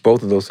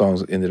both of those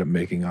songs ended up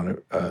making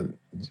it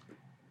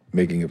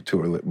to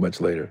her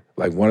much later.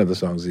 Like one of the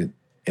songs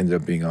ended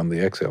up being on the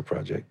Exhale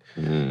project.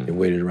 It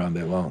waited around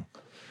that long.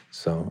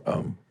 So,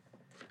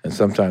 and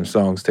sometimes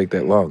songs take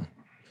that long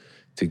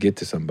to get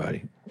to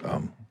somebody.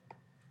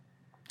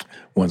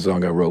 One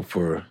song I wrote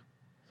for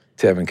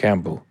Tevin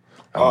Campbell.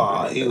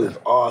 He was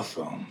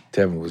awesome.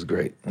 Tevin was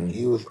great.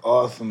 He was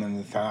awesome in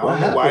the time. I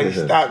don't know why he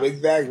stopped.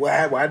 Exactly.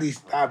 Why did he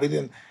stop? He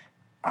didn't.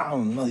 I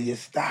don't know, you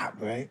stop,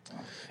 right?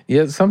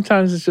 Yeah,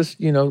 sometimes it's just,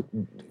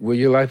 where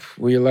your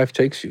life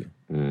takes you.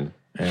 Mm.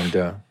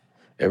 And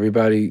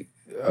everybody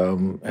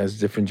has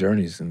different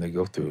journeys and they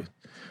go through it.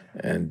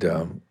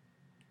 And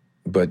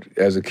but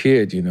as a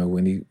kid,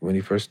 when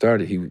he first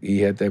started,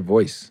 he had that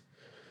voice.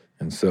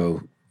 And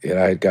so I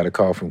had got a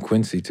call from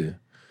Quincy to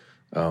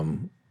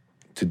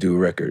do a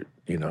record,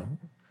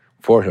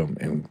 for him.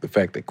 And the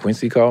fact that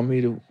Quincy called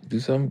me to do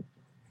something,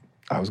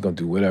 I was gonna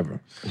do whatever.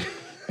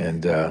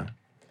 And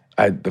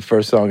the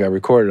first song I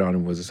recorded on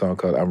him was a song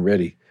called "I'm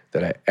Ready"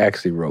 that I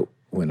actually wrote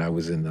when I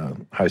was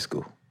in high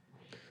school.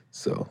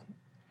 So,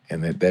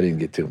 and that didn't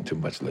get to him too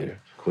much later.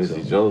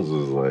 Quincy Jones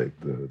was like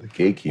the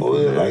gatekeeper. What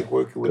was it like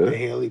working with the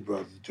Haley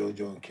brothers,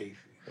 JoJo and Casey?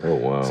 Oh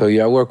wow! So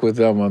I worked with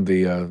them on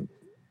the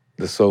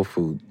Soul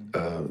Food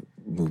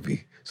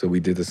movie. So we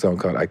did the song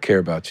called "I Care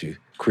About You."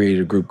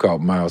 Created a group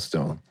called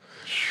Milestone,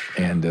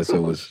 and so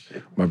it was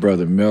my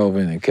brother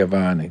Melvin and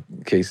Kevin and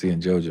Casey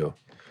and JoJo,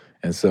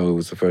 and so it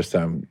was the first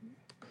time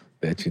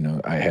that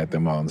I had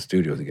them all in the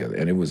studio together,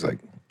 and it was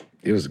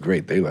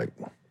great.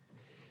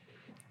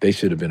 They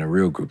should have been a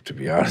real group, to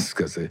be honest,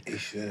 because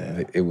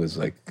it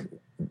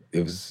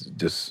was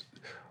just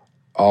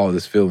all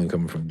this feeling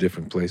coming from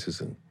different places,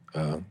 and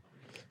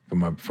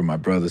from my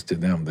brothers to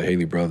them, the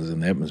Haley brothers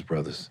and the Edmonds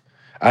brothers.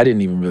 I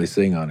didn't even really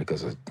sing on it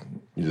because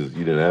you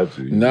didn't have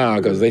to. Nah,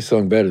 because they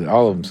sung better.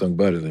 All of them sung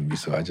better than me,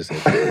 so I just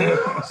had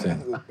to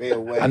sing.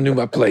 I knew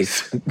my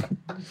place.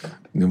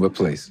 Knew my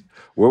place.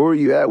 Where were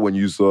you at when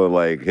you saw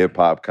like hip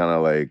hop kind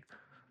of like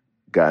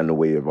got in the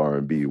way of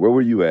R&B? Where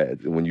were you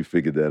at when you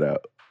figured that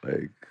out?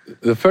 Like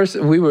the first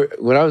we were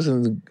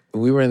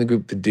in the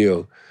group The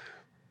Deal.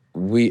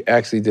 We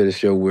actually did a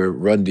show where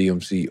Run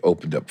DMC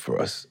opened up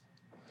for us,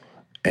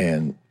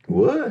 and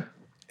what?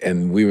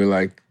 And we were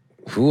like,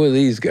 who are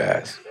these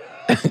guys?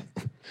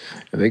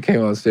 And they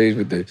came on stage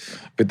with their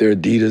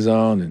Adidas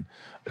on,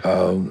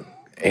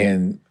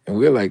 and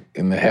we were like,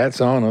 and the hats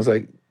on. I was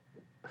like,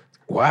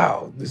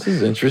 wow, this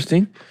is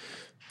interesting.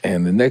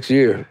 And the next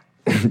year,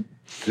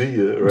 see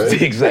ya,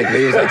 right?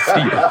 Exactly. It was like, see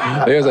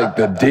ya. They was like,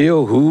 The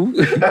Deal, who?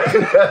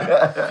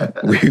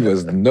 We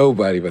was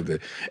nobody but the,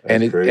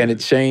 and it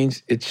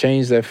changed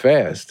that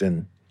fast,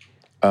 and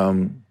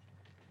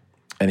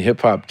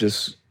hip hop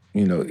just,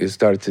 it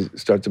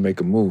started to make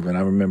a move. And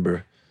I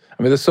remember,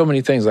 there's so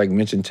many things, like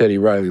mentioned Teddy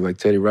Riley. Like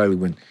Teddy Riley,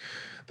 when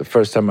the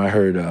first time I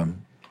heard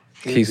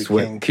Keith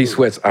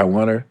Sweat's "I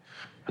Want Her,"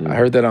 I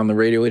heard that on the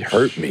radio. It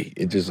hurt me.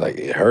 It just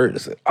it hurt. I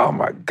said, "Oh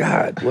my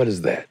God, what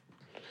is that?"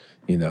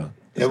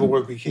 Never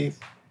worked with Keith?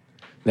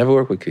 Never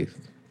worked with Keith,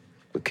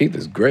 but Keith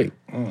is great.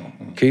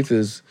 Mm-hmm. Keith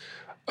is,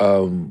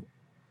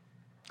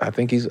 I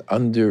think he's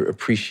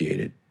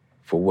underappreciated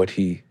for what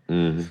he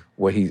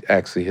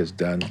actually has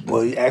done.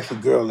 Well, you ask a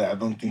girl that, I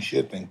don't think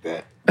she'll think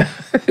that.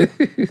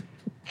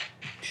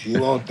 She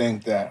won't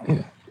think that.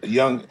 Yeah. A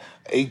young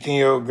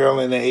 18-year-old girl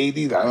in the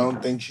 80s, I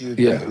don't think she would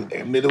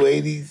think middle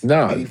 80s?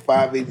 No.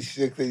 85,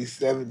 86,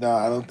 87, no,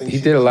 I don't think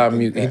he did a lot of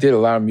music. He did a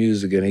lot of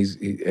music, and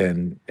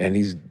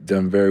he's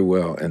done very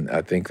well. And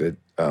I think that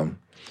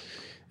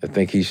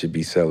he should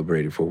be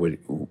celebrated for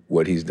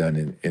what he's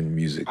done in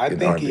music. I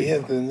think R&B. He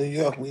is. In New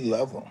York, we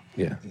love him.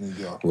 Yeah. New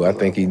York. Well, I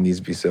think he needs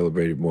to be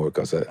celebrated more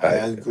because I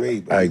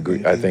agree. I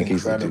agree. I think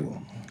he's the dude.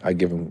 I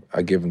give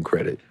him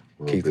credit.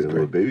 Well, Keith is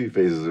great. Babyface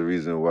is the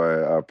reason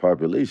why our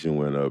population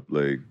went up,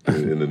 like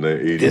in the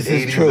 80s. This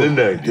is true.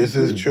 This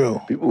is true.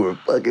 People were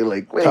fucking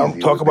like crazy.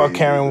 Talk about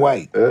Karen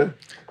White.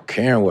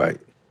 Karen White.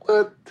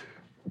 What?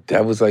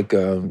 That was like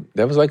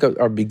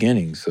our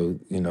beginning. So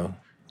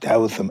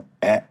that was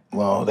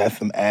that's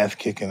some ass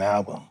kicking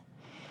album.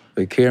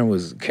 Like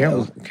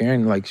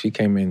Karen, like she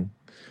came in.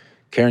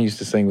 Karen used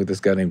to sing with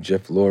this guy named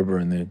Jeff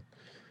Lorber, and then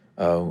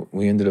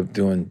we ended up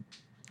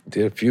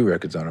did a few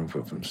records on him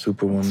from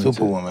Superwoman.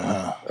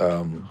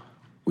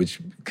 Which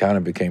kind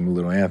of became a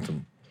little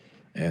anthem,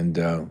 and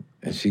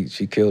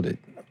she killed it.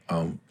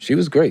 She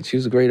was great. She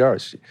was a great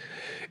artist.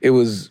 It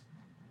was,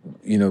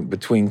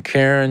 between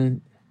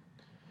Karen,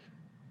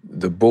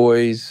 The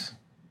Boys,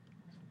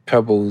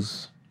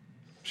 Pebbles,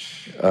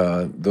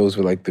 those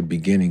were like the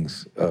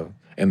beginnings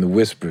and The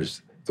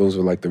Whispers. Those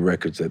were like the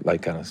records that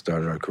like kind of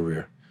started our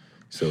career.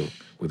 So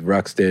with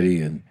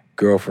Rocksteady and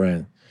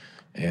Girlfriend,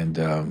 and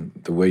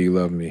The Way You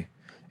Love Me,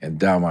 and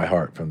Down My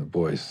Heart from The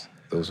Boys.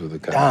 Those were the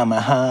kind down my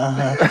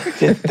heart,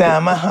 just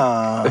down my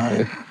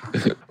heart.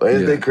 But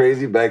isn't it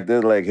crazy back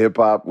then? Like hip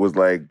hop was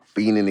like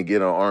fiending to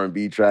get on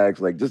R&B tracks,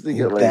 like just to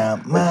get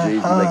down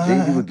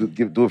Jay-Z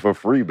would do it for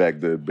free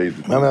back then,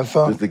 basically. Remember that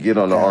song? Just to get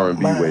on the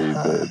R&B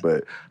wave.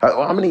 But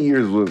how many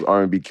years was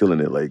R&B killing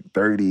it? Like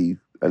 30,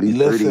 at least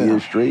 30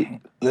 years straight.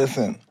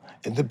 Listen.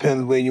 It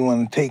depends where you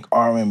want to take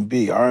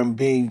R&B.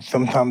 R&B,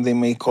 sometimes they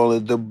may call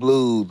it the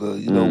blues, or,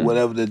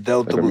 whatever the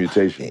Delta. Like a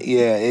mutation.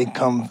 Yeah, it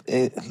comes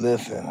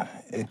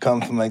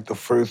from like the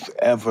first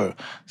ever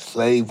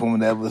slave woman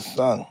that ever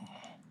sung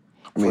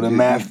for the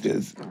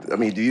masters.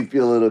 Do you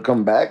feel it'll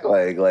come back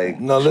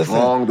no,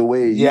 strong the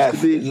way it used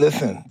to be?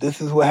 Listen,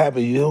 this is what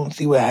happened. You don't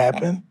see what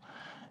happened?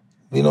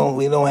 We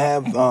don't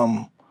have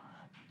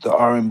the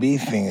R&B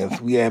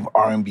singers. We have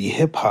R&B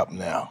hip hop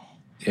now.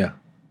 Yeah.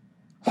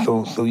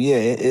 So yeah,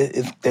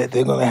 it's that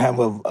they're gonna have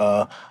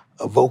a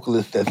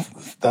vocalist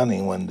that's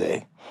stunning one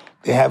day.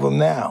 They have them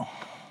now.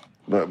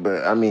 But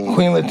I mean,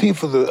 Queen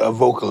Latifah's a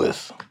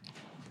vocalist.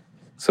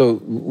 So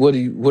what do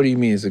you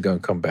mean is it gonna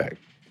come back?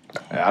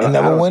 I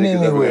never don't went think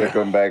it's ever anywhere. gonna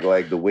come back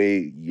like the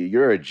way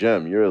you're a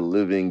gem. You're a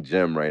living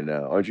gem right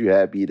now. Aren't you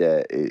happy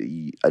that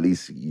at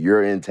least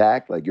you're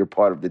intact? Like you're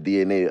part of the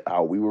DNA of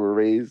how we were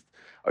raised.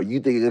 Or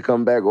you think it'll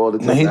come back all the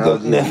No,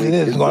 technology?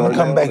 he's going to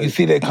come back. You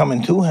see, they're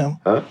coming to him.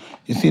 Huh?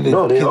 You see the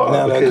No, they kids are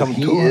now that because come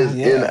he to is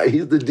him. Yeah.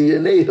 he's the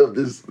DNA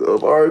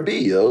of R&B,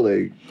 yo.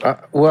 Like,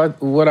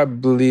 What I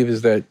believe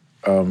is that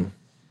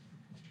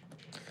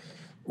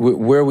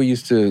where we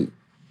used to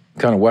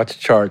kind of watch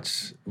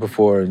charts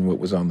before, and what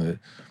was on the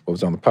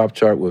pop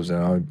chart, what was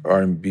on the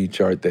R&B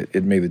chart, that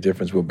it made the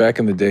difference. Well, back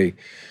in the day,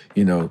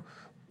 you know,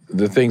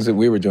 the things that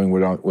we were doing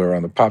were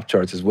on the pop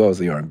charts as well as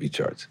the R&B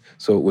charts.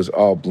 So it was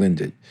all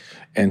blended.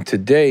 And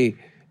today,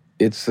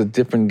 it's a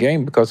different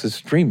game because it's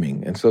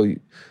streaming. And so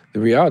the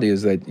reality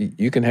is that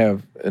you can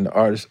have an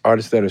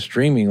artists that are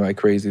streaming like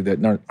crazy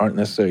that aren't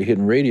necessarily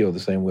hitting radio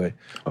the same way.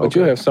 But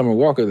you have Summer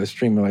Walker that's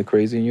streaming like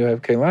crazy, and you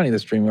have Kehlani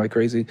that's streaming like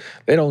crazy.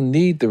 They don't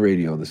need the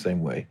radio the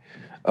same way.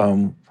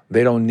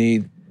 They don't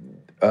need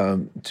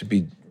to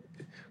be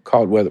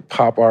called whether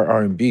pop or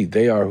R&B.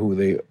 They are who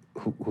they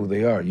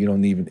are. You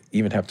don't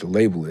even have to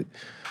label it.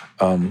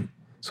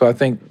 So I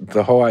think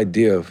the whole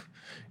idea of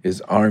is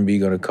R&B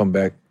going to come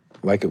back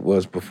like it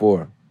was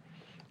before?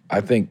 I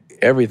think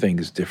everything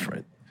is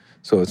different.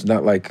 So it's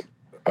not like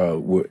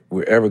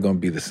we're ever going to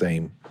be the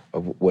same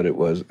of what it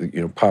was,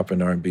 you know, pop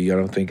and R&B. I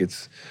don't think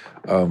it's.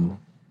 I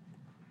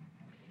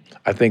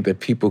think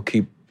that people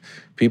keep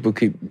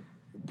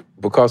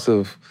because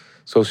of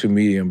social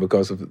media and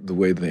because of the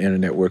way the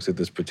internet works at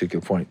this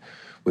particular point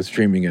with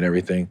streaming and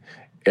everything.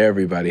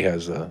 Everybody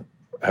has a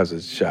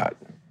shot,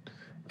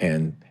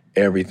 and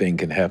everything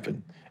can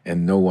happen,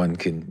 and no one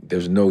can.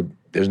 There's no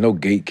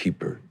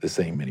gatekeeper the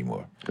same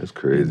anymore. That's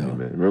crazy, you know?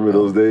 man. Remember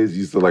those days? You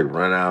used to like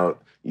run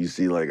out. You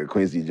see like a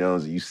Quincy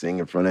Jones, and you sing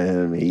in front of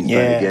him, and he's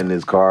trying to get in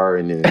his car,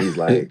 and then he's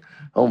like,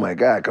 "Oh my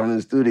God, come to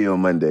the studio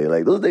Monday."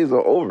 Like those days are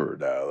over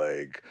now.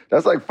 Like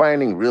that's like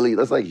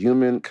that's like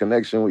human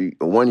connection where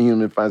one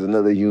human finds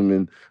another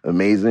human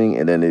amazing,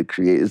 and then it's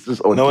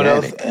just organic. You know what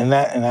else? In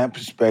that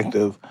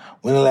perspective,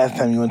 when the last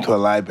time you went to a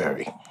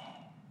library?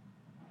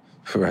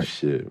 Right.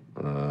 Shit.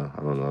 I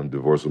don't know. I'm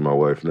divorced with my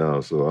wife now,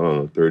 so I don't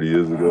know. 30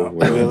 years ago.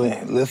 Really?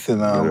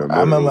 Listen,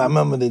 I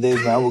remember the days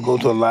when I would go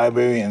to a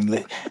library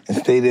and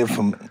stay there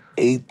from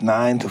 8,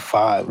 9 to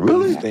 5.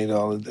 Really? Stayed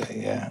all the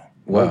day. Yeah.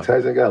 Wow. Mike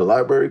Tyson got a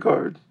library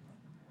card?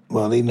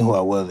 Well, they knew who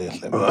I was.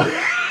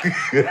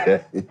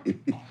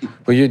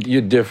 But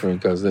you're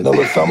different because no,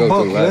 but some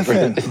books.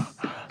 Listen,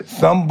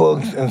 some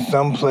books and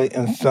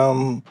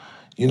some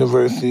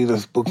university,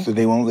 there's books that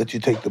they won't let you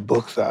take the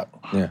books out.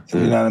 Yeah. If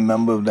you're not a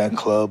member of that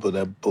club or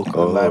that book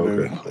or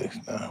library place.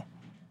 No.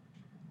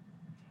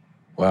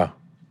 Wow.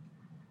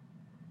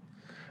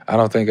 I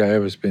don't think I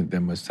ever spent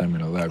that much time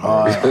in a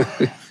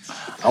library.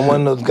 I'm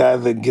one of those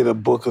guys that get a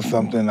book or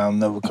something, I'll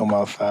never come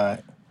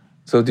outside.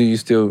 So do you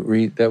still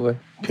read that way?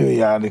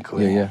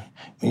 Periodically. Yeah.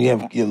 When you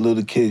have your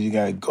little kids, you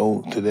gotta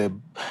go to their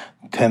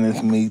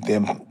tennis meet,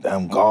 their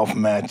golf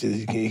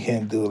matches. You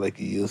can't do it like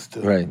you used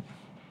to. Right.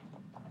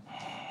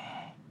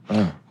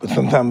 But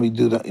sometimes we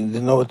do that.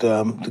 You know what?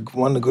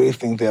 One of the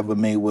greatest things they ever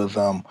made was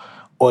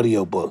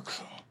audio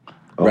books.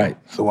 Right.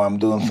 So while I'm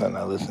doing something,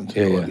 I listen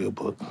to audio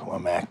books while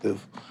I'm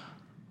active.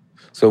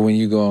 So when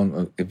you go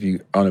on, if you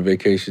on a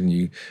vacation,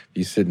 you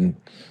sitting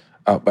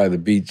out by the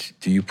beach,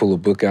 do you pull a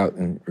book out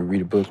and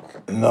read a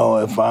book? No,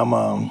 if I'm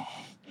on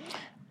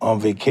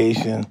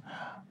vacation,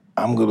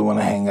 I'm gonna want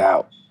to hang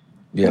out.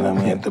 Yeah. You know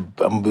what I mean?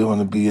 I'm going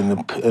to be in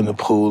the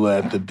pool or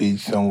at the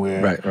beach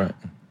somewhere. Right.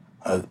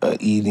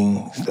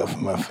 Eating stuff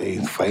in my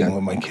face, fighting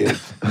with my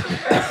kids.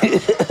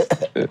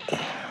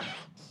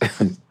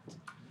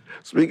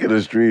 Speaking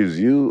of streams,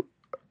 you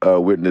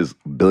witness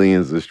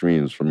billions of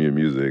streams from your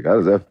music. How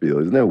does that feel?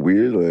 Isn't that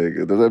weird?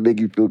 Like, does that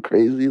make you feel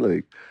crazy?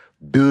 Like,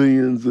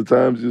 billions of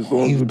times your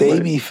songs. He's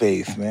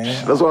Babyface, man.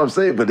 That's what I'm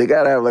saying. But they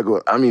gotta have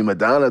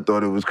Madonna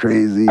thought it was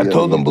crazy. I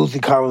told them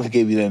Bootsy Collins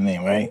gave you that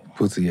name, right?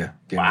 Bootsy, yeah.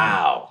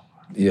 Wow.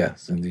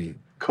 Yes, indeed.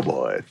 Come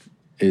on.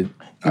 You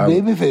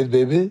Babyface,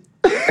 baby.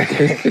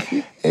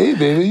 Hey,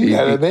 baby, you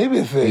got a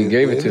Babyface. He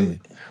gave it to me.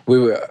 We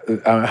were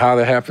how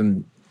that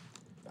happened.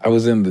 I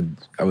was in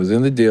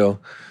the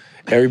deal.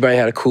 Everybody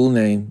had a cool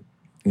name.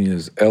 It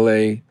was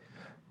L.A.,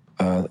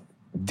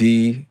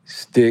 D,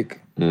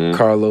 Stick,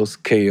 Carlos,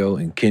 K.O.,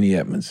 and Kenny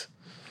Edmonds.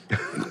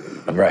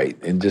 Right,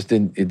 and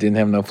it didn't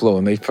have no flow.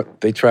 And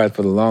they tried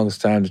for the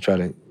longest time to try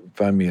to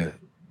find me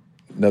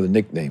another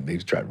nickname. They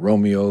tried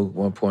Romeo at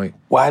one point.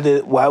 Why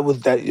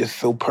was that just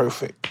so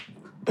perfect?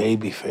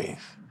 Babyface.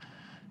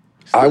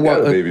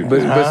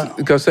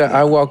 Because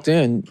I walked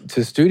in to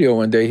the studio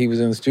one day. He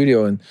was in the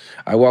studio, and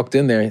I walked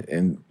in there,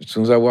 and as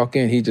soon as I walk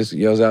in, he just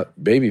yells out,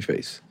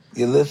 "Babyface."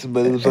 You listen,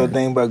 but it was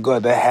ordained by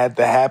God. That had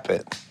to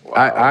happen.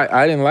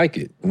 I didn't like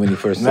it when he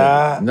first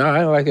said it. No, I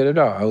didn't like it at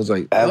all. I was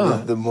like, that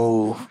was the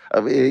move.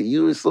 I mean,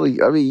 you still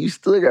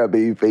got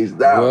Babyface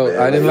now, well, man.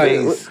 I didn't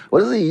like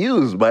what does he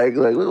use, Mike?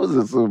 Like, what was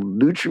it? Some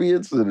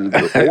nutrients and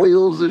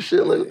oils and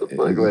shit? Like, what the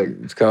fuck? Like,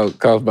 it's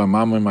caused my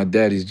mama and my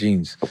daddy's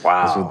genes.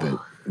 Wow. That's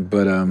what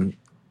but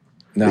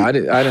no, I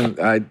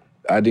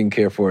didn't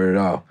care for it at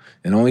all.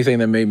 And the only thing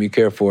that made me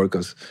care for it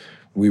because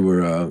we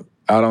were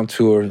out on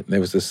tour. And there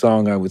was a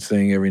song I would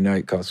sing every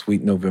night called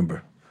 "Sweet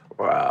November."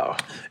 Wow.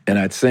 And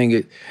I'd sing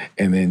it,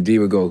 and then D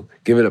would go,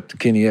 "Give it up to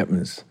Kenny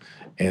Edmonds."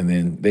 And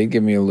then they'd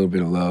give me a little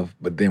bit of love.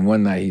 But then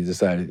one night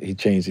he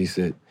changed, he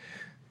said,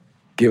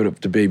 "Give it up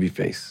to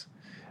Babyface."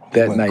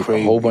 That night,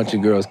 a whole bunch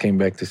of girls came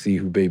back to see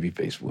who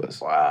Babyface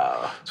was.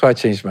 Wow. So I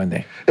changed my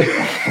name.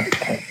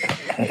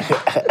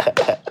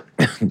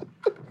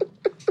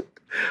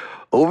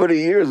 Over the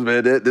years,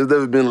 man, there's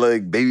never been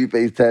like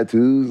Babyface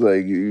tattoos.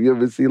 Like, you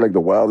ever see like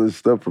the wildest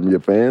stuff from your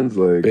fans?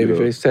 Like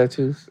Babyface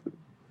tattoos?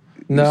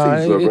 No,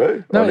 stuff,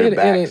 right? No, on their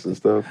backs and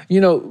stuff.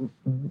 You know,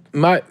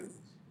 my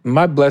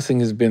blessing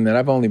has been that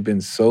I've only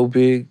been so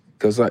big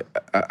because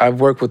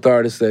I've worked with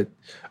artists that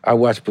I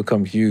watched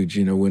become huge.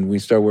 You know, when we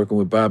started working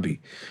with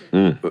Bobby,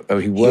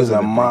 he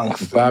wasn't a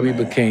monster. Bobby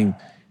became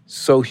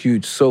so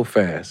huge so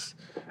fast,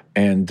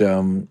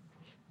 and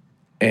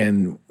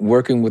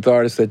working with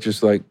artists that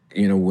just like,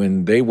 you know,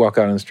 when they walk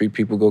out on the street,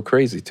 people go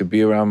crazy. To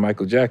be around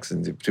Michael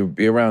Jackson, to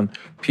be around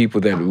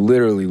people that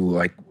literally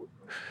like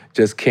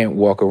just can't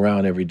walk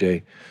around every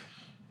day.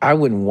 I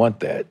wouldn't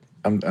want that.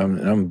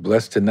 I'm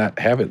blessed to not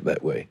have it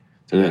that way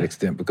to that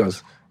extent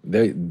because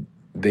they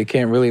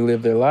can't really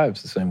live their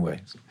lives the same way.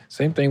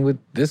 Same thing with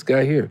this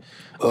guy here.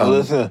 Well,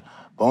 listen,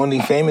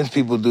 only famous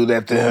people do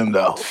that to him,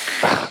 though.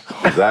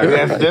 Exactly.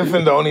 That's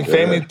different. The only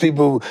famous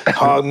people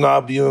hard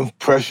knob you and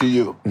pressure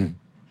you.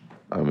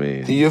 I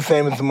mean, See, you're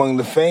famous among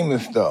the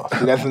famous, though.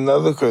 See, that's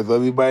another curse.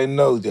 Everybody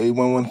knows.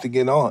 Everyone wants to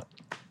get on.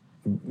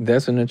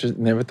 That's an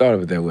interesting. Never thought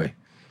of it that way.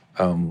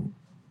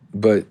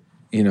 But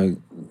you know,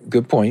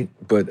 good point.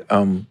 But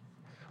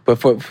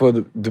for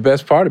the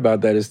best part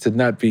about that is to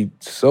not be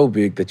so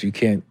big that you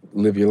can't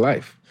live your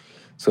life.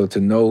 So to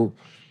know,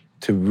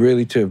 to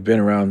have been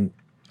around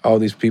all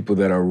these people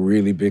that are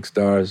really big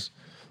stars,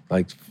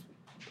 like,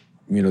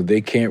 you know,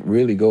 they can't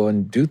really go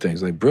and do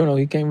things. Like Bruno,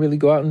 he can't really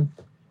go out and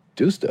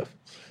do stuff.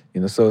 You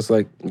know, so it's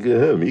like... Look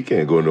at him. He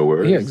can't go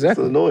nowhere. Yeah,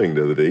 exactly. It's annoying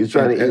the other day. He's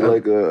trying to eat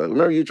like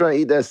remember you trying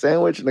to eat that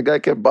sandwich and the guy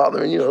kept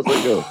bothering you? I was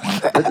like, yo,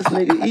 let this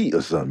nigga eat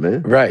or something,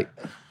 man. Right.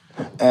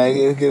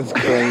 It gets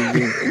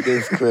crazy. It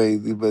gets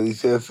crazy, but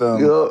it's just...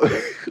 Yo,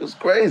 it was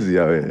crazy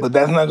out here. But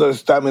that's not going to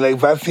stop me. Like,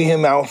 if I see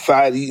him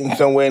outside eating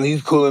somewhere and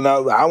he's cooling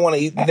out, I want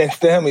to eat next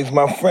to him. He's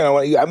my friend.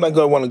 I'm not going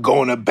to want to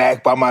go in the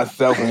back by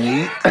myself and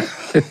eat.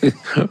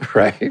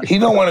 Right. He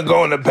don't want to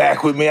go in the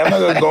back with me. I'm not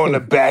going to go in the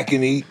back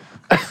and eat.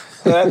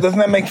 Doesn't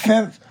that make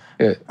sense?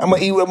 Yeah. I'm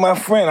going to eat with my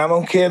friend. I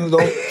don't care.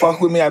 Don't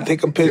fuck with me. I'll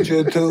take a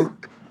picture or two.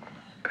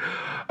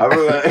 I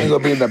ain't going to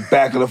be in the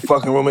back of the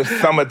fucking room. It's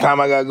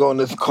summertime. I got to go in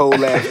this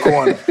cold-ass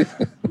corner.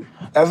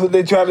 That's what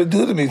they try to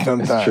do to me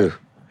sometimes. That's true.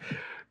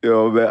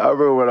 Yo, man, I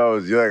remember when I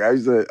was young, I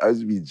used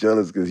to be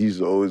jealous because he used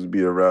to always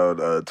be around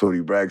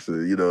Toni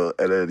Braxton, you know,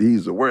 and then he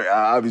used to work.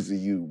 Obviously,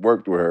 you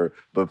worked with her,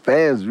 but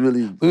fans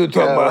really... We were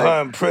talking about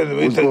her in prison.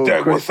 We said,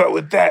 Derek, what's up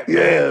with that, man?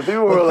 Yeah,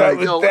 people were like,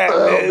 yo, what the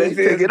hell, they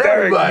taking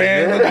everybody,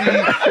 man.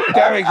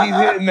 Derek, he's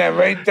hitting that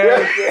right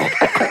there.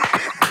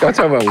 Y'all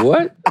talking about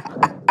what?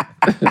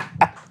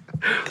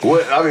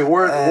 What I mean,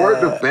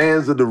 weren't the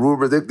fans of the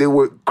rumors? They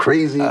were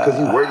crazy because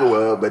he's working with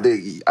her, but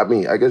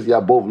I guess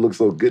y'all both look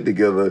so good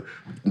together.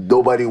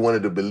 Nobody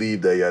wanted to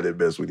believe that y'all didn't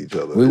mess with each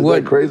other. Is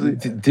that crazy?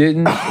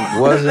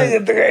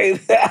 Wasn't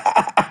crazy.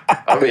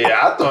 I mean,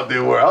 I thought they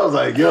were. I was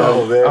like,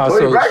 yo, man,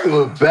 Toni Braxton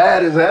was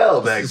bad as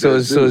hell back then. So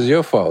it's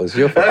your fault. It's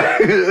your fault.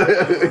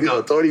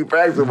 Yo, Toni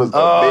Braxton was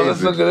amazing.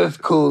 Let's look at this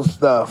cool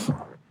stuff.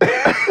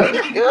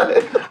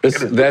 That's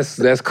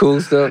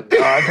cool stuff. Look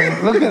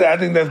at that. I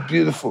think that's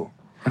beautiful.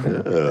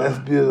 Yeah. That's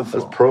beautiful.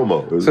 That's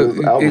promo.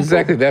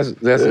 Exactly. That's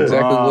exactly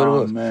what it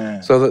was.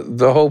 Man. So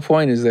the whole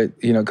point is that,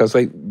 you know, because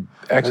like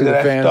actually look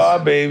at the fans, that star,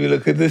 baby.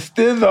 Look at this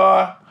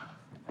stizzar.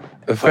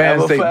 The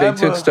fans they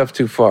took stuff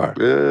too far.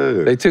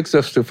 Yeah. They took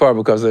stuff too far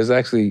because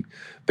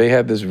they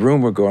had this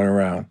rumor going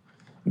around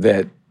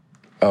that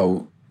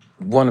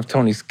one of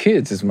Tony's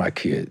kids is my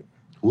kid.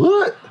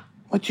 What?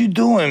 What you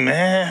doing,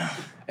 man?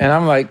 And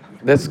I'm like,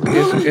 it's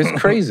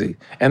crazy.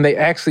 And they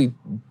actually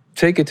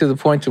take it to the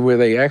point to where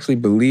they actually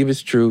believe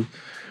it's true,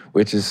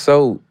 which is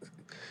so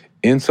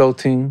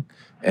insulting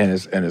and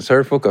it's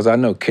hurtful because I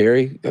know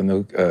Carrie. I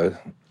know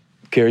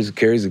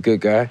Carrie's a good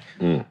guy.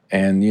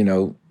 And, you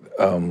know,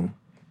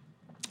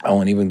 I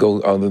won't even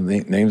go all the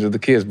names of the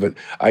kids, but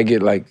I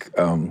get like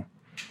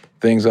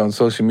things on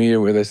social media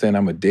where they're saying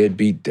I'm a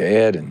deadbeat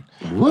dad. And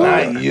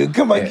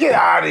come on, get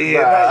out of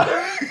here.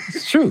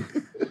 It's true.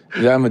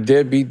 Yeah, I'm a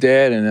deadbeat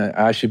dad, and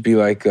I should be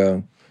like.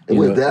 It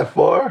went that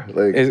far?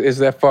 Like it's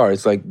that far.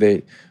 It's like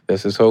there's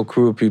this whole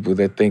crew of people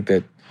that think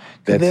that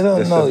they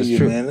don't know you,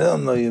 true. man. They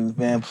don't know you,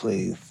 man.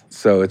 Please.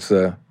 So it's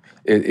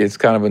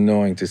kind of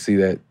annoying to see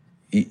that,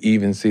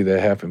 even see that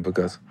happen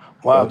because...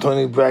 Wow,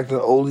 Tony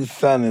Braxton's oldest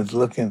son is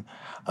looking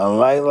a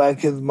lot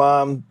like his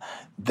mom,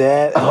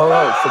 dad. Hold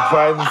on,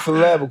 surprising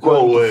celeb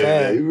according to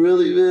fans. Man.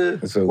 Really,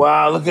 man? So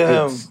wow, look at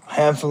him,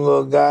 handsome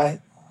little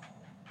guy.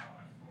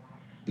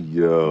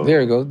 Yo.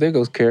 There it goes. There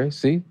goes Carrie.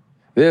 See?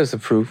 There's the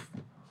proof.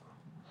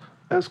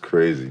 That's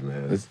crazy,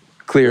 man. Let's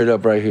clear it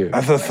up right here.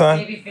 That's her son?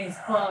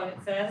 Babyface clone, it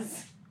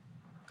says.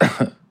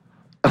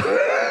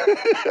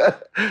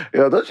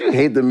 Yo, don't you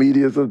hate the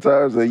media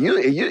sometimes? Like, you're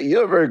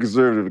a very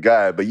conservative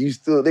guy, but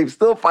they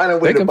still find a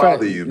way to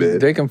bother you, man.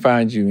 They can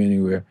find you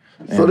anywhere.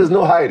 So there's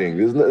no hiding.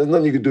 There's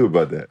nothing you can do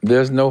about that.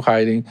 There's no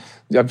hiding.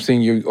 I've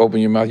seen you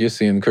open your mouth. You're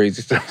seeing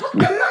crazy stuff.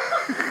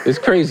 It's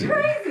crazy.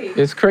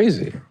 It's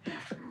crazy.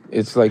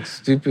 It's like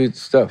stupid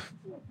stuff.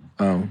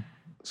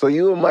 So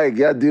you and Mike,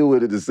 y'all deal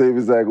with it the same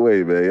exact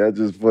way, man. Y'all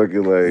just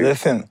fucking like...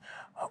 Listen,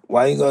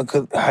 how you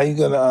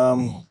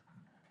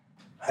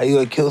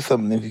gonna kill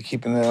something if you're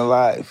keeping it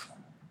alive?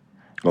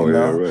 Oh, you yeah,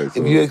 know? right.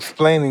 If you're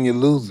explaining, you're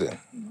losing.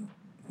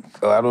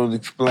 So I don't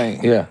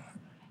explain. Yeah.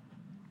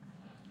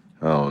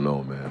 I don't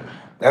know, man.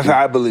 That's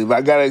how I believe.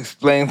 I gotta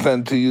explain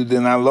something to you,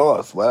 then I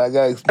lost. What I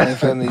gotta explain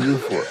something to you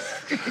for?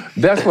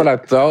 That's what I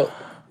thought.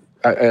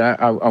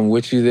 I'm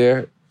with you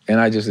there. And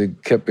I just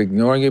kept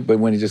ignoring it. But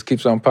when it just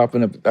keeps on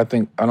popping up, I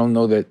don't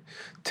know that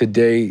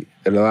today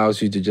it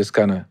allows you to just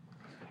kind of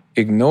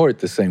ignore it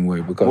the same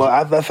way.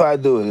 Because that's how I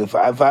do it. If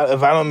I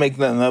don't make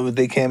nothing of it,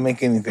 they can't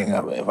make anything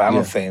of it. If I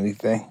don't say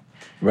anything.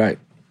 Right.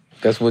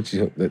 That's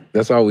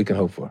all we can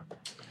hope for.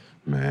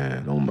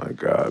 Man, oh my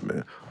God,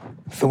 man.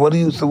 So what do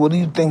you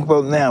think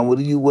about now? What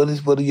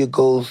are your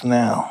goals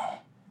now?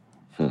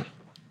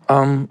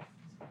 I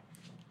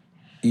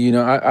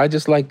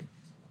just like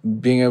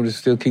being able to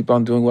still keep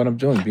on doing what I'm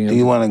doing. Do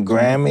you want a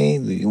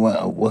Grammy? Do you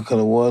want what kind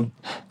of award?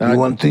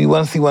 Do you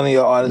want to see one of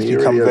your artists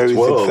become very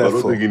 12. successful? I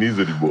don't think he needs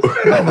any more.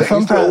 No, but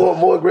sometimes, you still want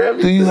more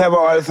Grammys? Do you have an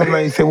artist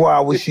sometimes you say, "Wow, I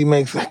wish she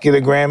get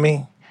a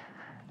Grammy"?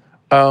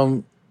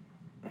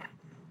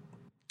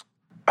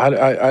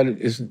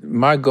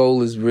 My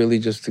goal is really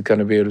just to kind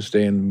of be able to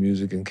stay in the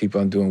music and keep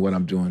on doing what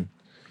I'm doing,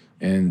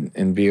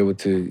 and be able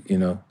to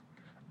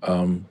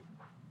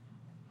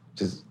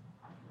just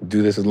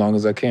do this as long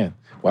as I can.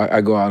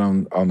 I go out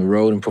on the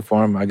road and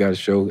perform. I got a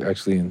show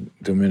actually in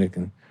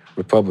Dominican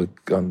Republic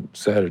on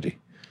Saturday,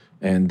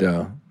 and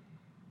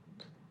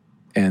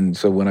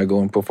so when I go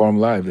and perform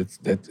live,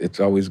 it's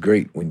always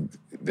great.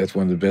 That's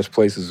one of the best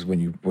places when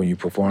you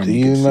perform. Do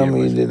you remember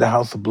you did the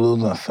House of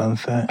Blues on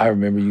Sunset? I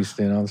remember you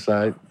standing on the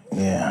side.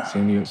 Yeah,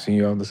 seeing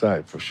you on the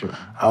side for sure.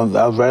 I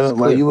was right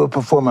while you were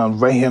performing. I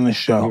was right here in the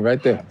show. You're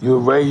right there. You were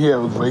right here. I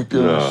was right there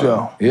in the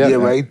show. Yeah,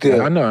 right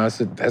there. I know. I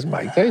said that's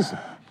Mike Tyson.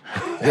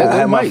 I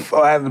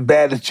had the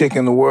baddest chick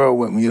in the world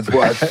with me. Just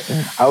watching.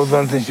 I was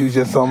on she was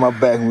just on my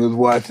back and we was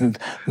watching.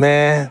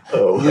 Man,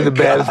 you're the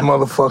baddest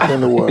motherfucker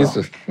in the world.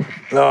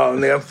 No,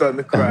 nigga, I'm starting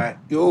to cry.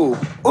 Ooh,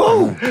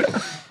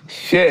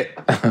 shit.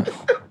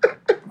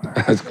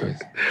 That's crazy.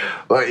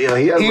 But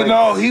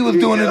he was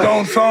doing his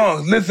own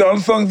songs. Listen, all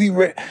the songs he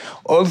read.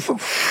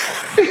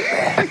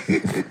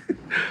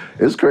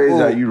 It's crazy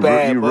how you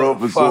wrote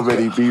for so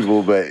many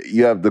people, but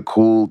you have the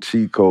cool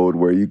cheat code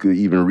where you could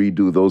even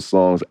redo those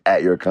songs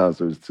at your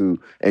concerts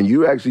too, and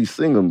you actually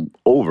sing them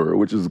over,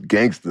 which is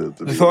gangster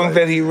to me. The songs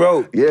that he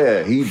wrote.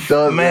 Yeah, he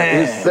does.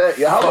 Man, his set.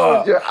 How long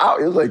was your out?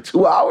 It was like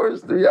 2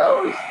 hours, 3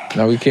 hours.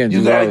 No, we can't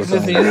do that.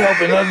 Listen, you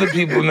helping other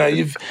people now.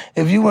 If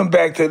you went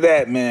back to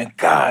that, man,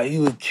 God,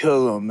 you would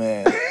kill him,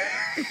 man.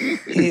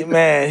 He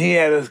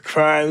had us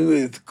crying.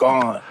 We was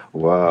gone.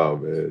 Wow,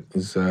 man.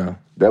 It's,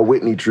 that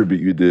Whitney tribute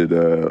you did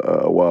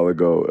a while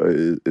ago,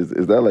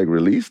 is that like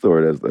released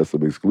or that's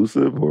some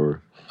exclusive or?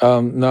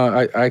 No,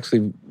 I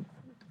actually,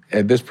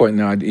 at this point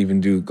now, I'd even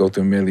go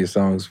through a medley of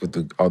songs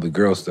with all the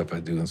girl stuff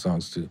I do in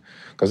songs too,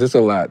 because it's a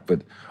lot.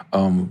 But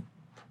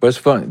it's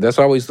fun. That's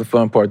always the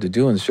fun part to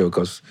do in the show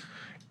because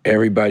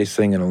everybody's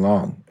singing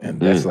along, and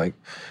that's like,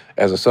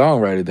 as a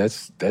songwriter,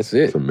 that's it.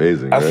 It's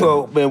amazing. Right? I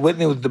saw, man,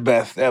 Whitney was the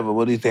best ever.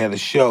 What do you think? Had a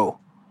show.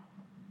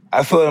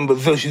 I saw her in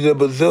Brazil. She did a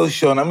Brazil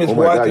show, and I'm just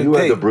watching you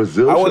tape. Had the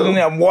Brazil I show? wasn't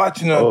there. I'm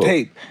watching her on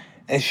tape,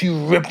 and she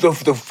ripped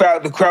off the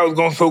crowd. The crowd was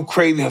going so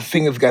crazy, her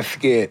singers got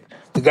scared.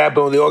 The guy,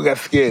 they all got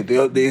scared.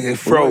 They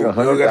froze. Like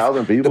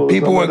 100,000 people. The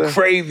people went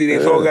crazy.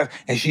 They all got,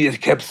 and she just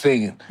kept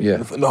singing. Yeah.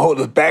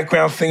 The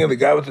background singer, the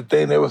guy with the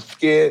thing, they were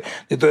scared.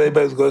 They thought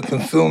everybody was going to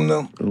consume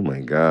them. Oh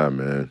my God,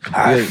 man!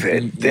 I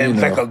said, damn,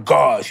 it's like a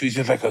god. She was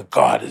just like a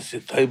goddess.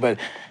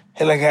 Everybody.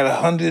 Had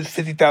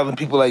 150,000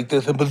 people like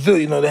this. In Brazil,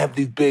 they have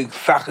these big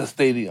soccer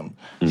stadiums.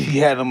 She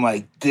had them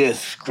like this,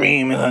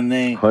 screaming her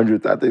name. I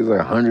think it's like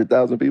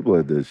 100,000 people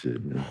at this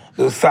shit. Man.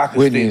 It was soccer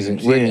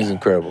stadiums. Whitney's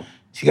incredible.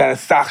 She got a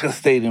soccer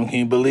stadium. Can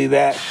you believe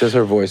that? Just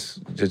her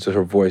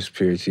voice,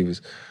 period. She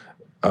was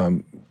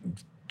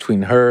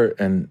between her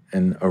and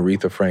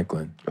Aretha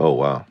Franklin. Oh,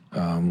 wow.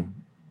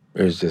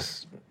 There's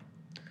just,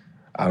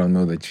 I don't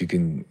know that you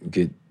can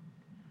get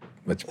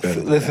much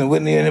better. Listen,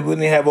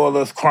 Whitney have all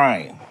us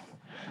crying.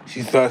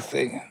 She starts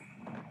singing.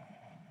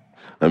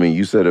 I mean,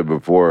 you said it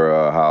before,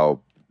 how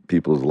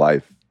people's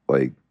life,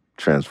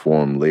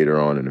 transform later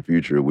on in the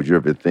future. Would you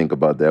ever think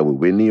about that with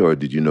Whitney, or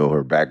did you know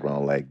her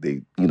background? Like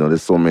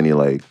there's so many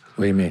like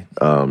What do you mean?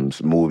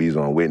 Movies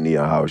on Whitney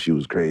on how she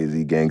was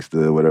crazy,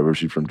 gangster, whatever.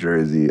 She's from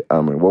Jersey.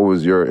 I mean, what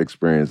was your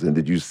experience, and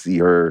did you see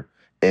her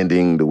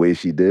ending the way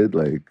she did?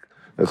 Like,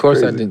 that's of course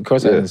crazy. I didn't. Of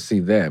course I didn't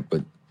see that,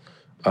 but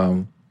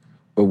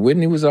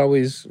Whitney was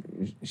always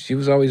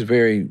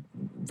very,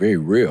 very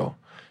real.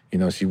 You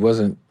know, she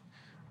wasn't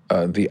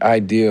the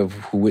idea of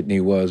who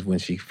Whitney was when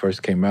she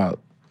first came out.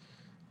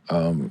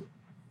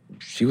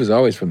 She was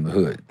always from the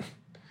hood,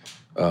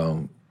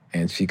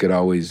 and she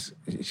was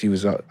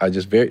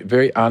just very,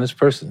 very honest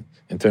person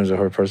in terms of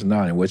her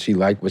personality, what she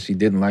liked, what she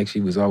didn't like. She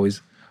was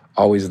always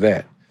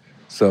that.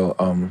 So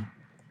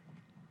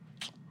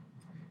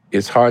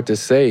it's hard to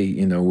say,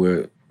 you know,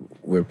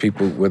 where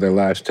their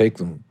lives take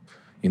them,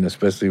 you know,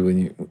 especially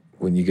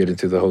when you get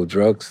into the whole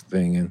drugs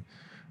thing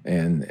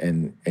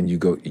and you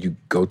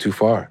go too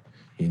far.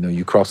 You know,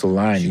 you cross a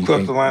line. You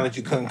crossed the line that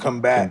you couldn't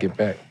come back. Can't get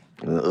back.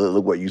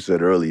 Look what you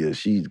said earlier.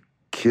 She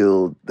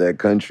killed that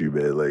country,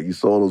 man. Like, you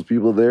saw those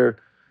people there.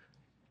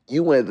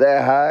 You went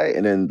that high,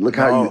 and then look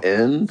how you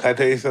end. Can I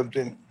tell you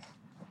something?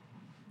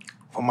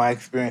 From my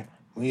experience,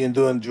 when you're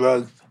doing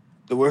drugs,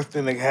 the worst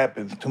thing that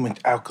happens is too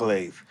much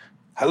accolades.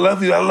 I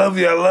love you, I love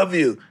you, I love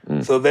you.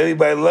 So if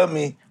everybody loved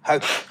me, how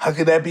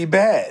could that be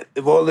bad?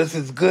 If all this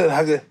is good,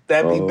 how could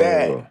that be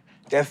bad?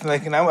 That's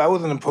like, and I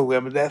wasn't in a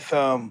program, but that's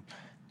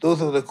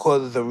those are the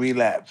causes of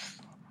relapse.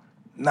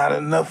 Not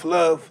enough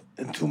love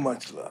and too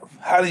much love.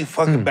 How do you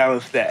fucking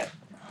balance that?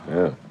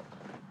 Yeah.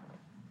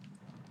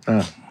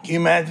 Can you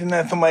imagine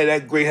that somebody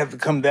that great has to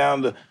come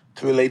down to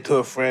relate to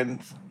her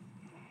friends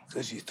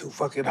because she's too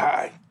fucking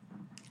high?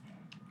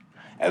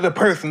 As a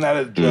person, not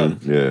as a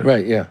drug. Yeah.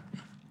 Right, yeah.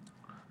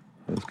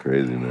 That's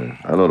crazy, man.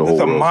 I know the whole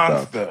It's a world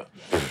monster.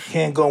 stopped.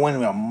 Can't go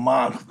anywhere. A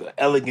monster,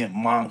 elegant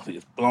monster.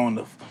 It's blown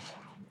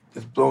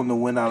the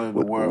wind out of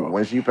the world.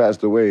 When she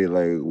passed away,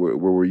 like, where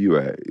were you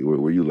at?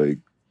 Were you like?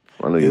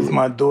 I know It was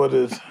my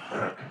daughter's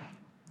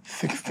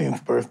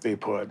 16th birthday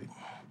party.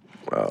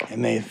 Wow.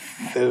 And they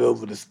set it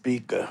over the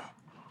speaker.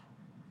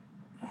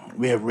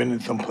 We had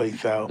rented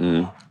someplace out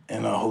in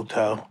a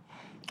hotel,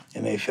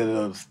 and they set it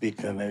over the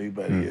speaker, and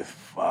everybody just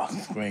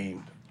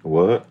screamed.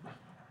 What?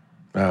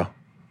 Wow.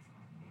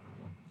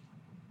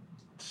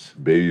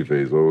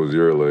 Babyface, what was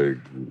your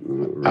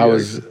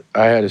reaction?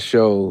 I had a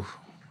show.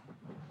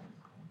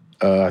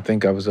 I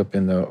think I was up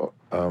in the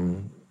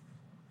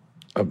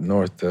up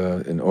north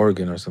in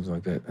Oregon or something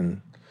like that,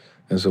 and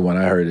so when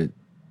I heard it,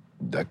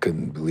 I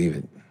couldn't believe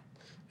it,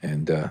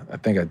 and I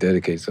think I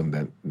dedicated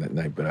something that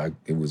night, but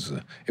it was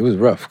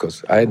rough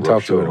because I hadn't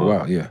talked to her in a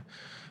while. Yeah,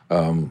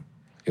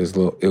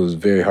 it was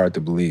very hard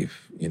to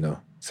believe. You know,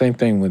 same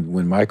thing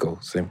when Michael.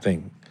 Same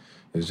thing.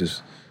 It was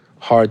just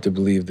hard to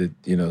believe that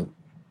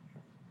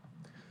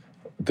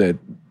that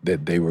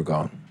they were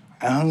gone.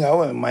 I hung out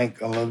with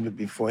Mike a little bit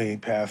before he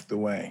passed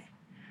away,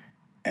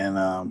 and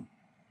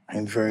he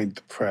was very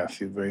depressed.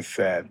 He was very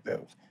sad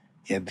that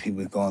he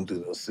was going through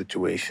those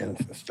situations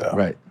and stuff.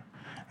 Right.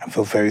 I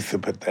feel very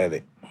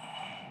sympathetic.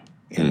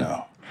 You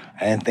know,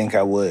 I didn't think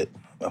I would.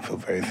 I feel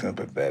very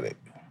sympathetic.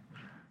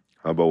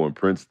 How about when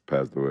Prince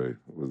passed away?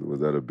 Was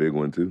that a big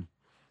one too?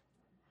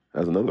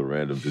 That's another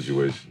random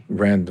situation.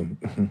 Random.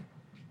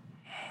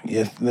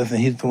 Yes,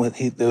 listen,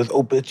 there was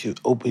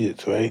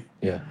opiates, right?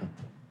 Yeah.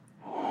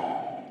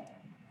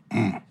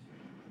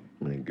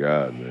 Thank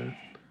God, man.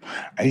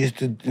 I used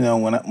to, you know,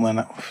 when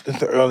I this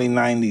the early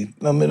 90s,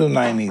 no, middle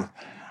 90s,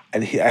 I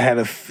had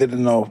a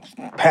fentanyl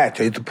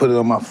patch. I used to put it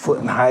on my foot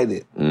and hide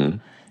it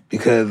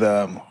because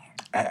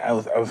I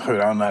was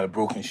hurt. I don't know, I had a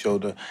broken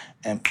shoulder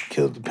and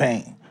killed the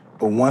pain.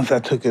 But once I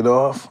took it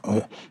off,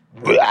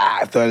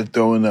 I started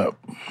throwing up.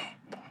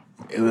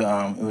 It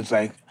was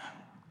like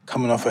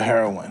coming off of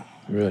heroin.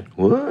 Really?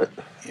 What?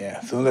 Yeah,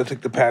 as soon as I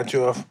took the patch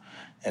off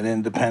and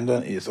then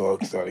dependent, it all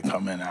started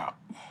coming out.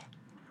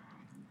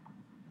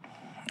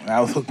 And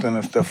I was hooked on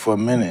that stuff for a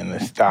minute and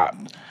it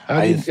stopped.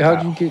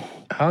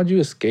 How'd you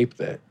escape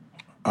that?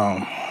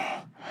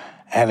 I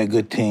had a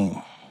good team.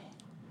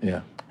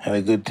 Yeah. Had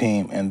a good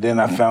team. And then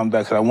I found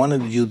out, because I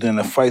wanted to use it in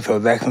a fight, so I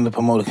was asking the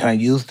promoter, can I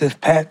use this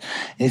patch?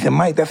 And he said,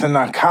 Mike, that's a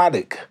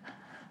narcotic.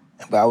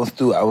 But I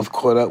was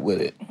caught up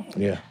with it.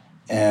 Yeah.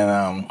 And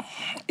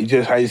I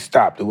just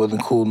stopped. It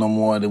wasn't cool no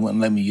more. They wouldn't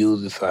let me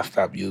use it, so I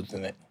stopped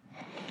using it.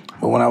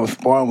 But when I was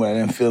sparring with it, I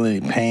didn't feel any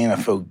pain. I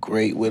felt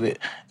great with it.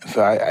 And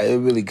so it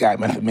really got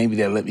me. I said, maybe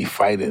they'll let me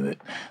fight in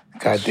it.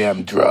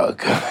 Goddamn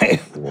drug.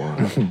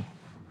 Wow.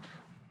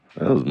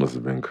 That must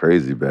have been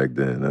crazy back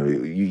then. I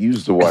mean, you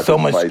used to watch. It's so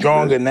much fights,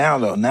 stronger man. now,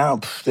 though. Now,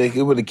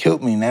 it would have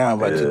killed me now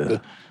if I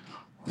took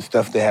the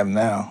stuff they have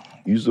now.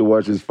 You used to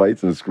watch his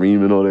fights and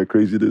scream and all that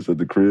craziness at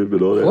the crib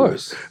and all that. Of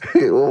course.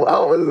 Well, I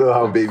don't know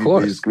how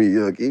Babyface scream.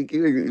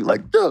 You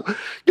like, yo,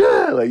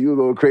 yeah, like you were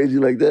going crazy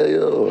like that,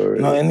 yo. Or,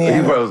 No, in the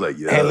end, he probably was like,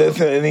 yeah. Hey,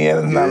 listen, in the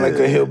end, it's not like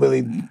a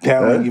hillbilly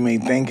town like you may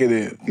think it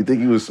is. You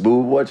think he was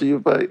smooth watching you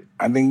fight?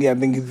 I think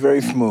he's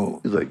very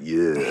smooth. He's like,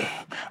 yeah.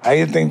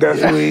 I just think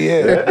that's who he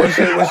is. What's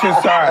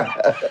your sign?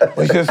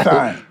 What's your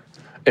sign?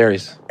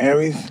 Aries.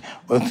 Aries?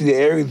 Well, see,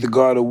 Aries the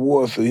god of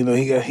war, so, you know,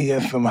 he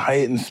has some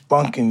heightened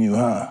spunk in you,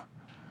 huh?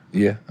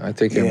 Yeah, I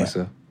take care of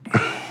myself.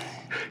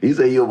 He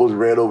said he almost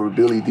ran over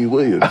Billy D.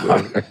 Williams,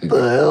 man. What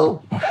the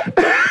hell?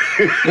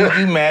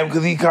 You mad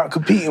because he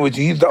competing with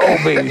you. He's the old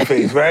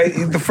Babyface, right?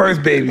 He's the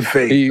first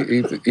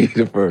Babyface. He's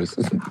the first.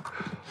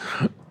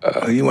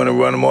 You want to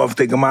run him off,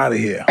 take him out of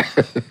here.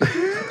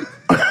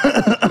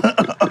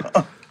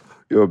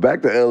 Yo,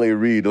 back to L.A.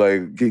 Reid.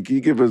 Like, can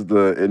you give us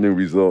the ending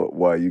result?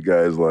 Why you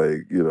guys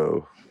like, you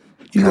know?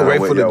 You go right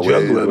for the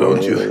juggler,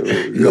 don't you?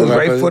 You go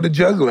right for the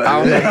juggler.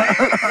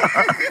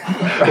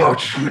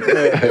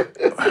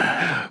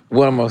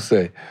 What am I gonna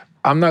say?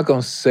 I'm not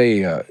gonna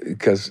say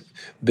because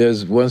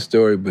there's one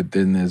story, but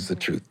then there's the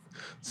truth.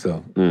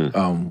 So,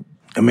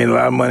 I made a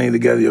lot of money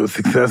together. You were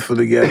successful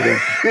together,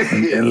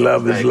 and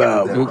love is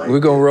love. We're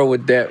gonna roll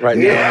with that right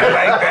now. Yeah, I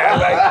like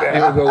that. We're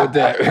gonna go with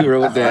that. We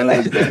roll with that. I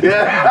like that.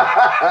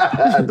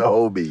 The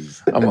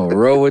homies. I'm gonna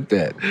roll with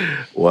that.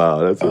 Wow,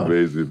 that's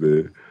amazing,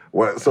 man.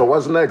 So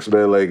what's next,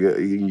 man? Like,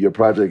 your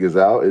project is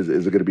out. Is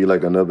it gonna be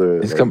like another?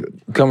 It's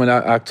coming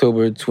out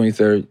October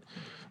 23rd.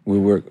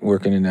 We're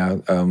working it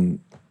out.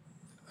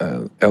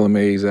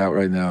 LMA's out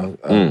right now.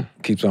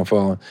 Keeps on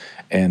falling,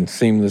 and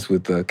Seamless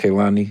with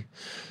Kehlani,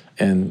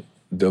 and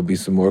there'll be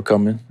some more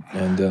coming.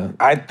 And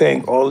I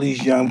think all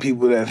these young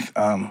people that's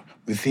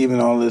receiving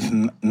all this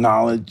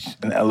knowledge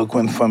and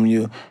eloquence from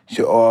you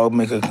should all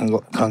make a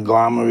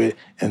conglomerate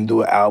and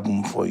do an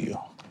album for you.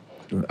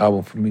 An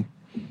album for me?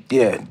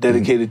 Yeah,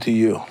 dedicated to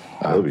you.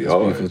 That'll be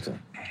hard.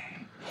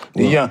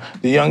 The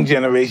young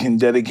generation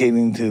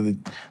dedicating to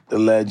the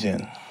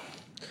legend.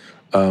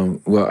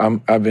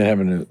 Well, I've been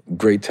having a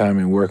great time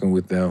in working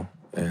with them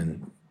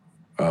and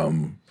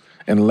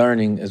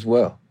learning as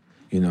well.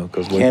 You know,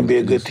 because can't be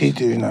a good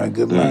teacher, you're not a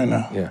good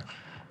learner. Yeah,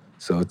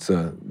 so it's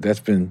that's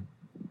been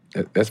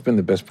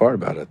the best part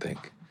about it, I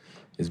think,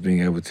 is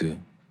being able to,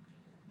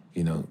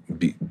 you know,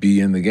 be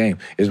in the game.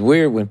 It's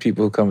weird when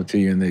people come to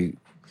you and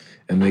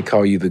they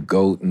call you the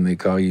GOAT and they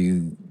call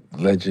you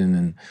legend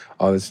and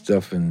all this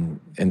stuff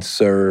and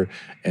sir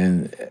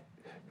and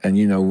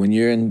you know when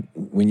you're in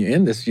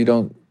this, you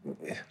don't.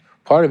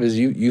 Part of it is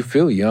you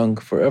feel young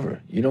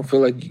forever. You don't feel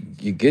like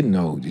you're getting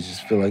old. You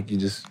just feel like you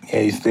just... Yeah,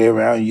 you stay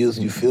around youth,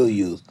 you feel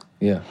youth.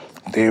 Yeah.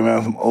 Stay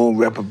around some old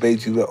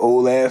reprobates, you the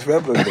old-ass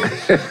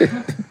reprobates.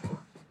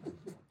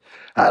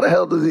 How the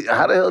hell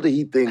did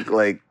he think,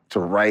 like, to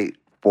write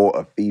for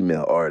a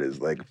female artist,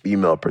 like,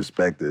 female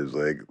perspectives?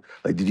 Like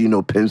did you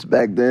know pimps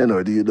back then,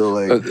 or do you know,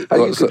 like...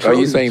 are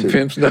you saying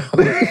pimps now?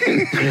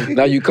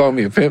 Now you call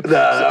me a pimp?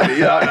 Nah,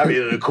 I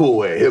mean in a cool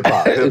way.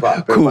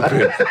 Hip-hop. Cool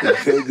pimp.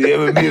 Did you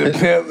ever meet a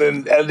pimp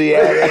in L.A.?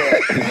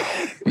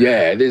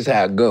 Yeah, this is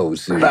how it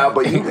goes. Nah,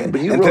 but you tell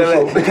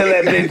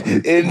that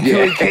bitch in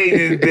 2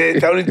 cages,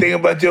 bitch. Only thing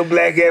about your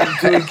black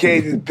ass in 2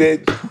 cages,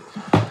 bitch.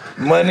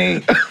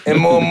 Money and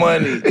more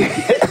money.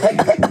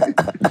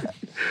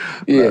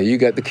 Yeah, you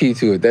got the key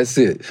to it. That's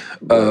it.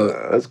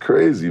 That's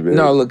crazy, man.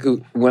 No, look,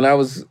 when I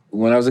was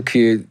a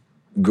kid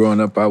growing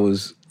up, I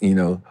was, you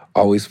know,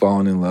 always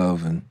falling in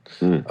love and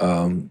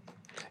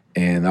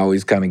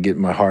always kind of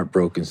getting my heart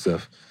broken and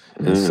stuff.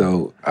 And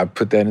so I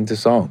put that into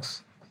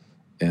songs.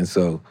 And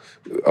so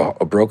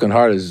a broken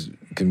heart it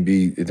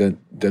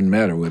doesn't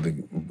matter whether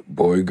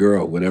boy,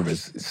 girl, whatever,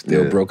 it's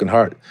still a broken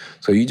heart.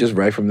 So you just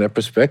write from that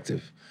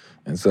perspective.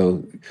 And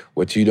so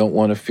what you don't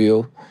want to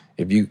feel,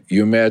 if you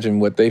imagine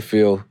what they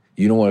feel,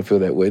 you don't want to feel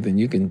that way, then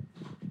you can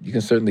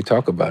certainly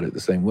talk about it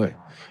the same way.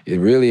 It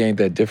really ain't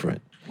that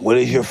different. What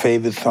is your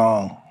favorite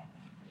song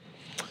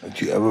that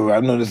you ever write?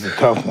 I know this is a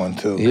tough one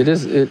too. It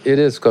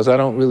is because I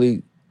don't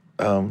really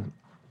know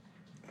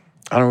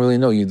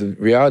you. The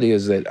reality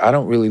is that I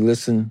don't really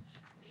listen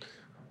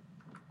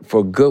for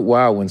a good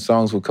while. When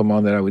songs would come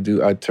on that I would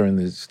do, I'd turn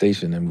the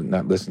station and would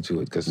not listen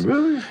to it.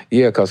 Really?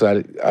 Yeah, because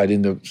I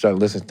didn't start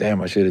listening.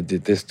 Damn, I should have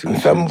did this too.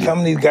 Some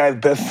of these guys'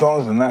 best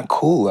songs are not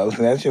cool. I was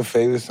saying, that's your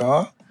favorite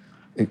song?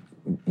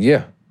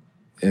 Yeah,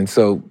 and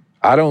so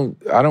I don't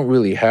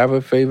really have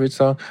a favorite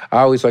song. I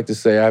always like to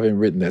say I haven't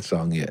written that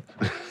song yet.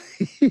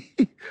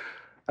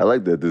 I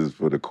like that this is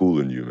for the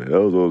cool in you, man.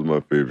 That was always my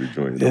favorite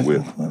joint. This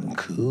is for the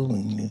cool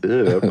in you.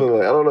 Yeah, I feel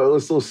like, I don't know, it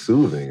was so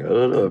soothing. I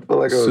don't know, I felt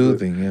like I was...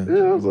 Soothing, yeah.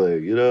 I was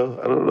like, you know,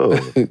 I don't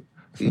know.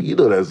 You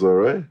know that song,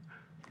 right?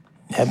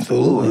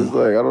 Absolutely. It's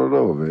like, I don't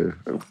know,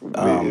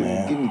 man.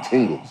 Man. Give me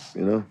tingles,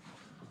 you know?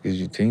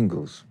 Gives you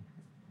tingles.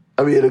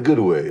 I mean, in a good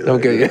way. Like,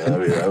 Okay, yeah. I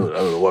mean, I don't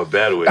know what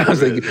bad way. I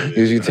was like,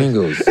 gives you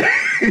tingles.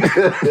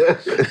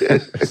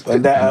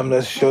 But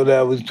that show that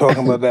I was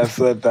talking about, that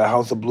show at the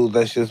House of Blues,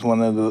 that's just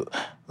one of the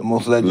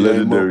most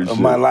legendary of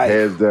my life.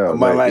 Hands down. Of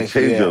my life. It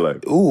changed your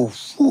life. Ooh,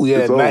 yeah,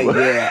 It's night,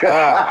 over. yeah.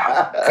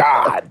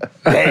 God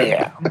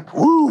damn.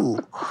 Ooh.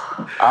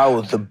 I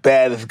was the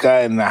baddest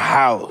guy in the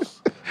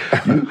house.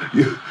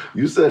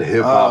 You said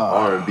hip-hop,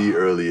 R&B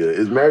earlier.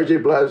 Is Mary J.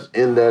 Blige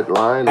in that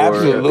line?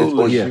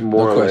 Absolutely. Or is she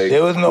more question. like...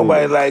 There was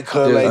nobody like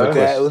her There's like no that.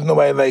 question. There was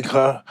nobody like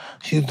her.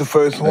 She was the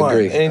first one.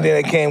 Agree.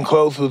 Anything that came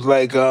close was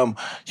like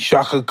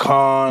Shaka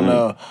Khan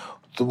or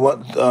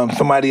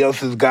somebody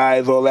else's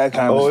guys, all that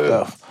kind of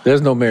stuff.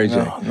 There's no Mary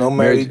J. No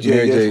Mary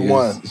J. Just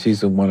one.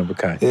 She's a one of a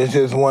kind. There's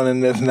just one,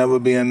 and there's never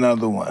be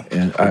another one.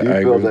 And Do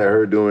you feel that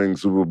her doing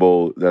Super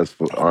Bowl, that's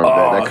for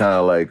that kind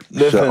of like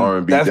shut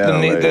R&B down?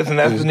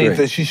 That's the need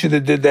that she should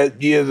have did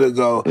that years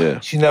ago. Yeah.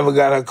 She never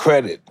got her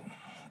credit.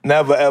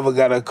 Never, ever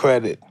got her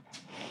credit.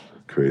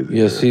 Crazy.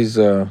 Yeah, she's,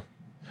 I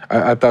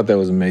thought that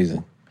was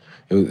amazing.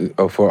 It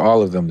was, for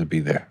all of them to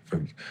be there.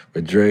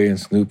 For Dre and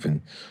Snoop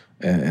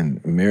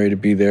and Mary to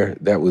be there,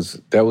 that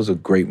was a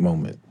great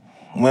moment.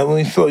 When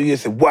we saw you,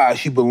 said, wow,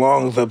 she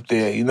belongs up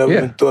there. You never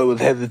even thought it was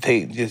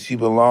hesitating, just she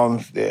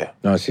belongs there.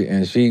 No,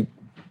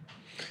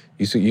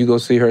 you go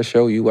see her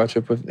show, you watch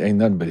her, ain't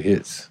nothing but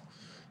hits.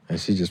 And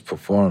she just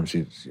performs.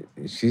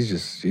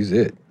 She's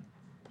it.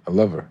 I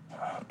love her.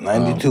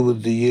 92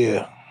 was the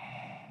year.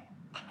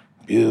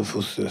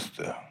 Beautiful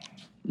sister.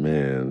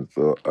 Man,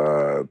 so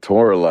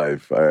tour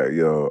life,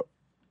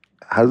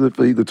 how does it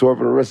feel you could tour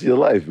for the rest of your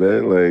life,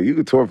 man? Like, you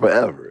could tour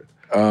forever.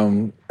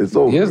 It's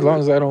over. Yeah, as long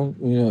as I don't,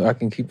 I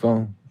can keep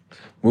on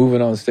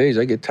moving on stage.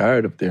 I get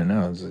tired up there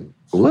now. It's like,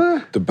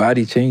 what? The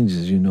body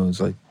changes, it's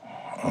like,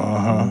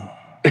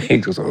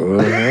 it goes,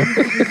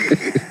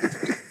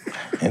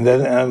 And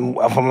then I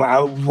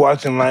was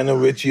watching Lionel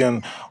Richie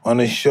on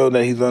a show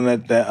that he's on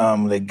at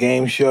the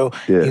game show.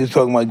 Yeah. He was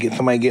talking about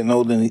somebody getting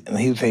older, and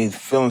he was saying he's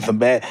feeling some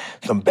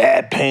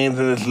bad pains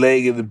in his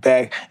leg, in the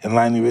back. And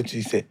Lionel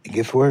Richie said, "It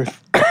gets worse."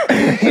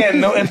 He had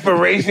no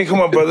inspiration.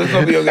 Come on, brother,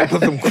 you gotta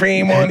put some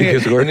cream on here.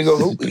 And he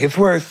goes, "It gets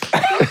worse."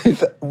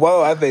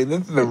 Whoa, I think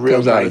this is a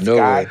real nice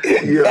guy.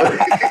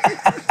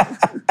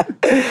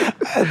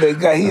 I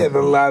think he has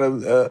a lot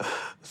of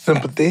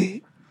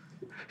sympathy.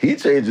 He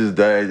changes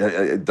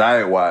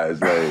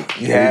diet-wise, like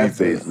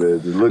Babyface,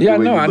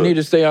 man. I need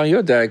to stay on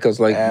your diet because,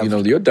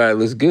 your diet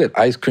looks good.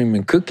 Ice cream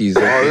and cookies.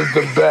 This is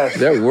the best.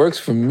 That works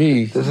for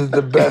me. This is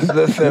the best.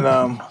 Listen,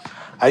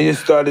 I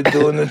just started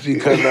doing this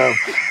because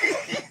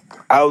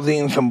I was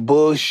eating some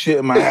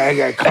bullshit. I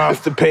got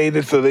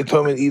constipated, so they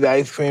told me to eat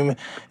ice cream. And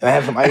I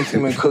had some ice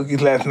cream and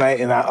cookies last night,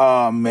 and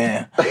I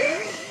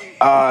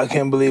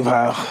can't believe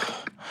how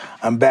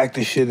I'm back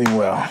to shitting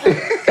well.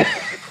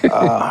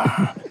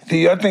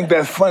 See, I think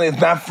that's funny.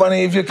 It's not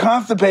funny if you're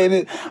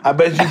constipated. I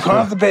bet you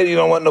constipated, you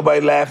don't want nobody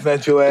laughing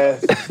at your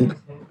ass.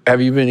 Have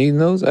you been eating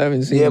those? I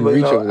haven't seen you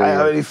reach over there. I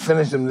already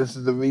finished them. This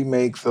is the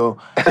remake, so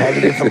I had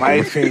to get some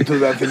ice cream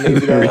too. I said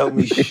maybe that'll help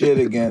me shit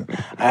again.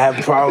 I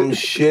have problems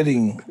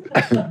shitting.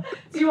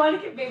 Do you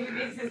want to get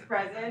Babyface his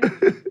present?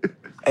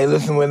 Hey,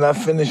 listen, we're not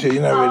finished yet.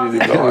 You're not ready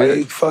to go. What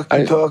the fuck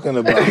you talking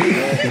about,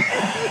 man?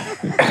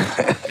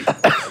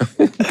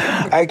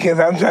 I'm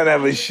trying to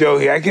have a show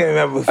here. I can't even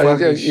have a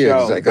fucking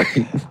show.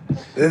 Exactly.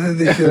 This is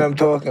the shit I'm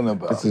talking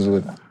about. This is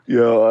what...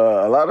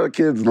 Yo, a lot of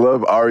kids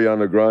love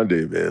Ariana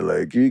Grande, man.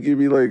 Like, can you give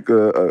me like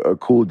a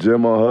cool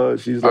gem on her?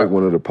 She's like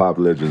one of the pop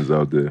legends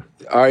out there.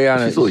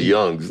 Ariana, she's so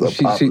young. She's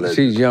a pop legend.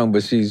 She's young,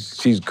 but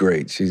she's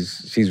great.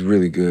 She's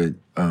really good.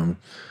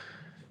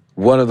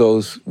 One of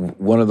those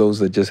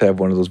that just have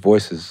one of those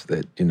voices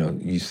that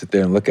you sit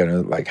there and look at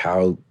her like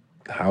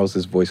how's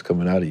this voice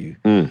coming out of you?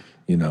 And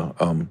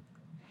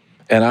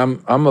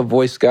I'm a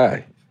voice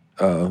guy.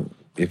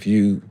 If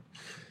you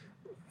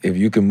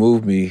can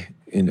move me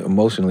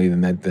emotionally,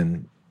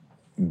 then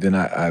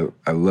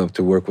I love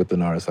to work with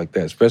an artist like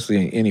that,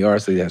 especially any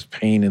artist that has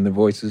pain in their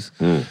voices.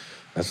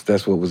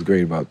 That's what was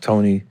great about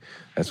Tony.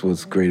 That's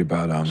what's great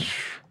about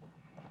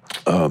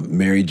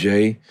Mary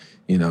J.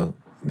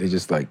 They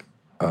just like,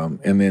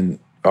 and then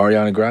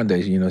Ariana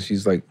Grande.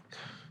 She's like,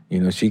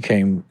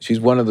 she's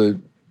one of the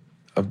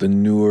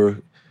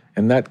newer,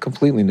 and not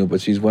completely new,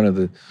 but she's one of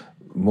the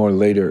more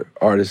later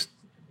artists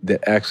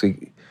that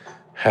actually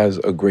has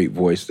a great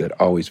voice that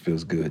always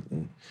feels good.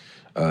 And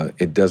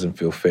it doesn't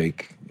feel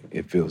fake.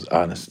 It feels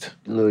honest.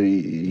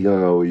 You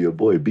know, your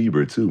boy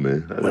Bieber too,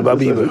 man. What about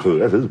Bieber?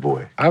 That's his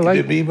boy. I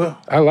like Bieber.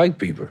 I like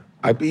Bieber.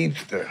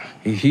 Beebster.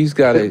 He's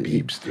got a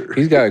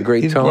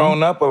great tone. He's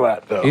grown up a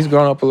lot, though. He's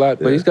grown up a lot,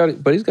 but he's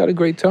got a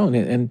great tone,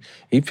 and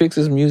he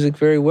fixes music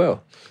very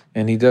well.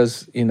 And he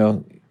does,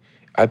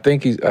 I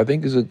think he's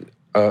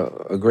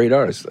a great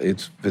artist.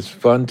 It's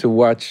fun to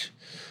watch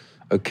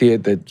a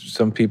kid that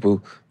some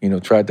people,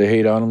 tried to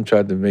hate on him,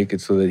 tried to make it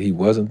so that he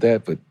wasn't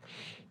that, but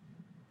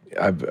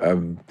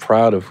I'm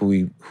proud of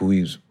who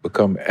he's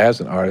become as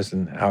an artist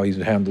and how he's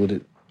handled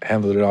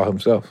it all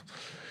himself.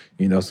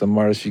 Some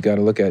artists you got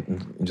to look at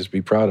and just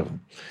be proud of them.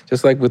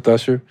 Just like with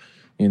Usher,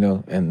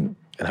 and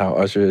how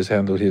Usher has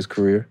handled his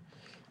career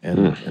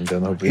and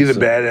done all. He's a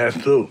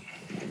badass too.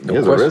 He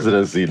has a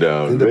residency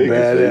down in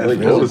Vegas. Like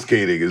roller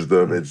skating and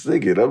stuff and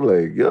singing. I'm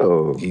like,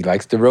 yo. He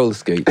likes to roller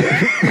skate.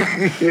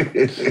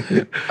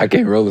 I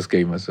can't roller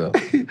skate myself.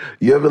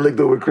 You ever linked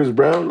up with Chris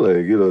Brown?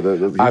 Like,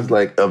 he's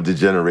like of the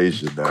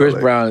generation now.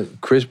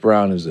 Chris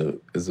Brown is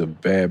a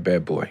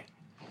bad boy.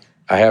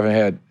 I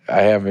haven't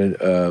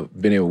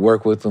been able to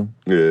work with him.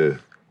 Yeah.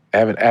 I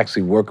haven't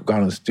actually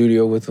gone in the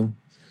studio with him,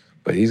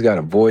 but he's got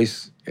a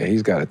voice and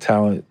he's got a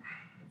talent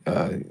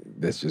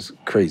that's just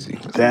crazy.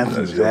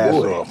 Dancing his ass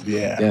off,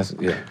 yeah.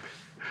 Yeah.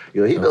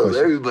 Yo, he knows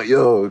everybody.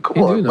 Yo,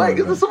 come on, Mike.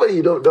 Is there somebody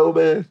you don't know,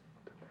 man?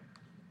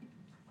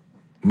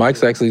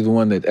 Mike's actually the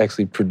one that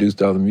actually produced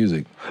all the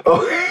music. Oh,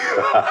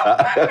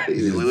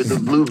 with the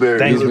blueberries.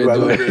 Thanks,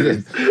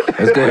 brother.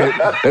 Let's go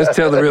ahead. Let's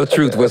tell the real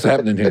truth. What's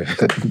happening here?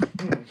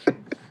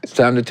 It's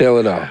time to tell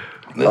it all.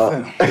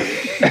 Listen,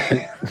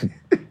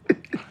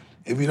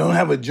 if you don't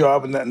have a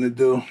job and nothing to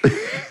do,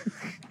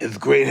 it's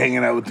great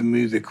hanging out with the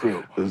music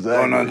crew.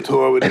 Exactly. Going on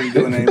tour with them,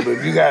 doing anything. But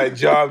if you got a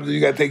job, you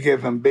got to take care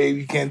of some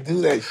baby, you can't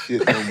do that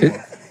shit no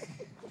more.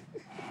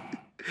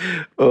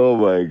 Oh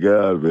my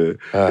God, man!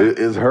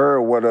 Is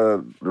her one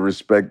of the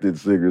respected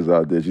singers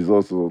out there? She's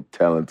also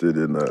talented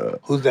in.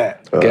 Who's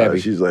that? Gabby.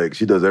 She's like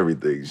she does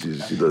everything. She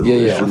does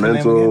Yeah.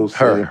 instrumentals. What's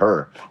her name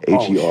Her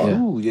H-E-R.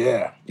 Oh,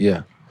 yeah.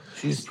 Yeah.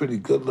 She's pretty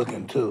good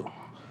looking, too.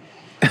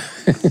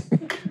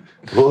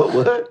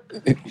 What?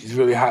 She's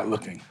really hot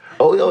looking.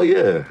 Oh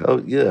yeah. I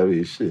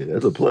mean, shit.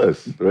 That's a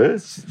plus,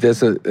 right?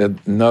 There's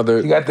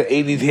another. You got the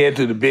 80s hair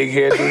to the big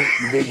hair,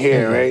 big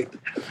hair, right?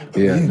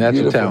 Yeah,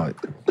 natural Beautiful. talent.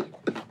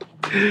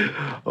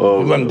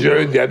 Oh, You from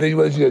Jersey? I think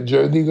you a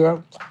Jersey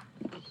girl.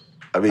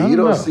 I mean, you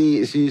don't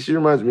see. She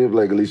reminds me of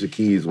like Alicia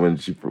Keys when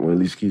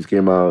Alicia Keys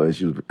came out and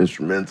she was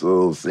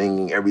instrumental,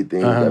 singing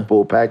everything, that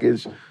full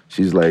package.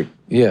 She's like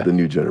the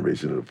new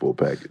generation of the full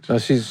package. No,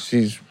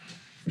 she's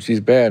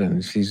bad,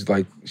 and she's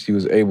like she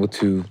was able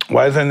to.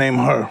 Why is her name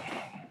Her?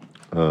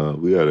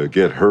 We gotta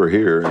get her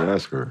here and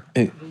ask her.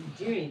 You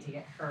do need to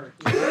get her.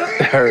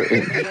 Her.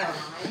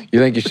 You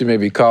think you should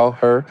maybe call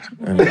her?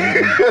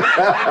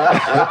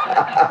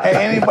 Hey,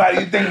 anybody?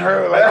 You think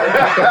Her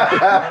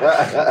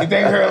like? You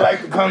think Her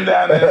like to come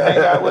down and hang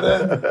out with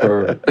us?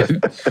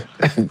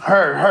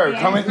 Her.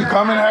 Coming,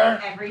 Her.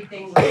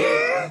 Everything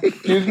revealed.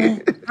 Excuse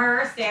me.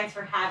 Her stands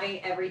for having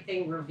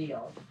everything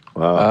revealed.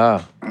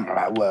 Wow.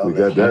 Well, We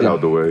got that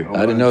out the way.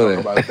 I didn't know that.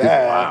 About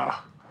that. Wow.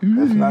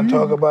 Let's not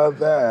talk about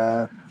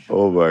that.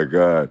 Oh my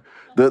God.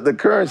 The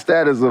current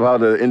status of how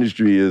the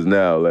industry is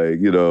now, like,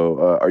 you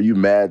know, are you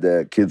mad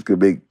that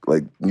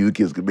new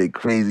kids could make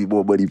crazy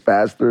more money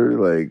faster?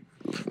 Like,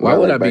 why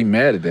would I be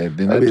mad at that?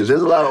 Then I mean, there's a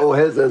lot of old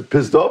heads that's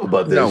pissed off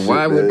about that. No, shit,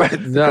 why man. would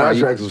The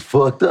contracts was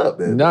fucked up,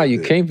 man. No, you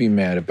can't be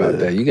mad about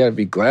that. You got to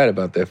be glad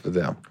about that for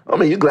them. I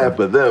mean, you're glad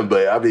for them,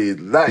 but I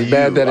mean, not you.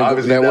 Bad that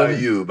Obviously, that not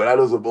wasn't- you. But I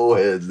know some old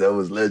heads that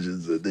was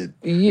legends and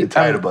they're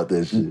tired about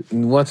that shit.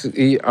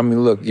 I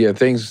mean, look,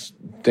 things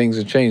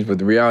have changed, but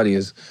the reality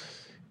is,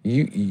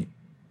 you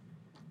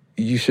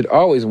should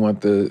always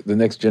want the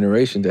next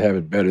generation to have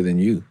it better than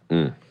you.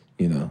 You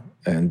know,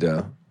 and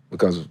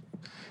because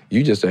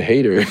you just a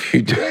hater if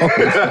you don't.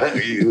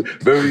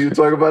 Remember you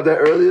talking about that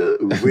earlier?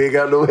 We ain't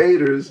got no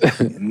haters.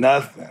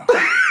 Nothing.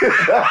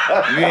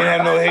 You ain't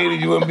have no haters,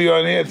 you wouldn't be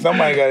on here.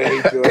 Somebody got to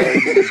hate you. Right?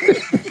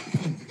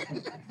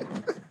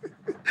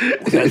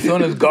 As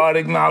soon as God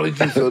acknowledges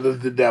you, so does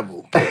the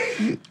devil.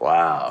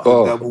 Wow.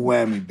 Double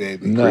whammy,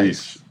 baby.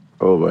 Nice.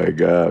 Oh my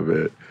God,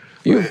 man.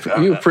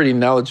 You're a pretty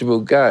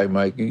knowledgeable guy,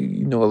 Mike.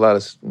 You know a lot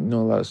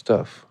of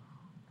stuff.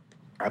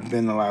 I've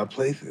been a lot of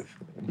places.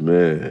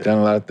 Man. Done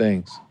a lot of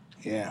things.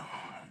 Yeah.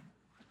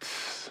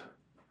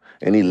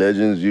 Any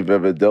legends you've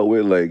ever dealt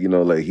with? Like, you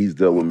know, like he's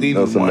dealt with Stevie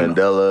Nelson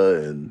Wonder.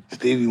 Mandela and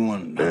Stevie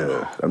Wonder.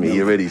 yeah. I mean,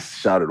 he already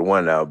shouted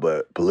one out,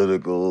 but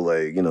political,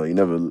 like, you know, you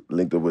never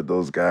linked up with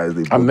those guys.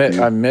 I met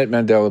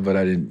Mandela, but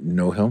I didn't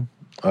know him.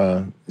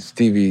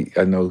 Stevie,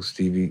 I know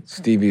Stevie.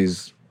 Stevie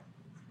is,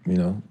 you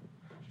know,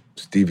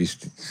 Stevie.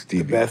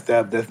 The best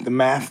out, that's the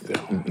master.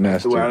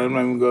 That's the way, I'm not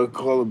even gonna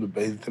call him the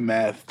best, he's the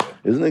master.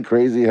 Isn't it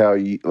crazy how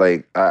you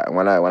like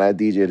when I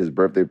DJ'd his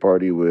birthday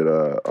party with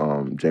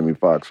Jamie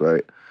Foxx,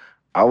 right?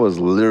 I was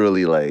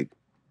literally like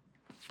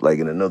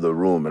in another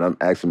room, and I'm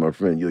asking my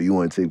friend, "Yo, you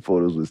want to take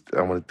photos with?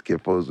 I want to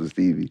get photos with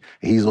Stevie."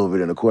 And he's over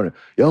there in the corner.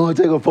 Y'all want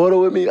to take a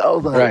photo with me? I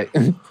was like,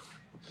 Right.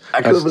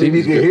 I couldn't believe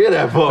he could hear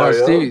that far.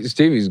 No,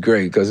 Stevie's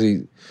great because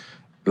he,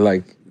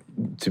 like,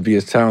 to be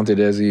as talented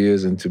as he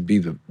is and to be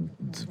the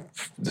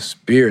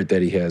spirit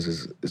that he has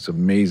is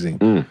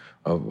amazing.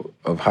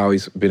 Of how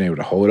he's been able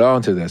to hold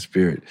on to that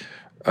spirit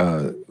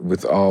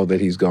with all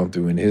that he's gone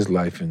through in his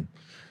life. And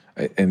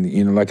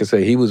you know, like I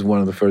say, he was one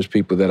of the first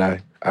people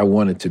that I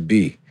wanted to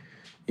be,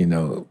 you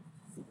know,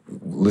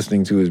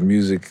 listening to his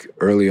music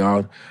early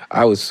on.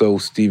 I was so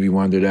Stevie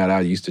Wondered out.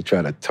 I used to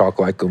try to talk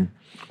like him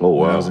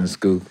when I was in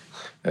school.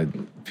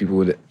 People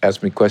would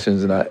ask me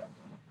questions and I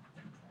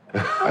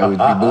would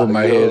be moving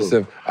my head and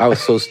stuff. I was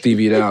so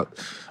Stevie'd out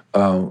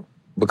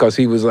because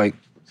he was like,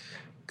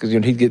 because you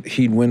know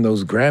he'd win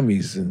those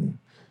Grammys and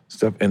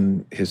stuff,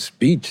 and his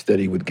speech that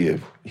he would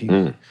give,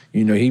 you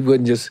know, he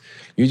wouldn't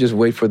you just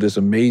wait for this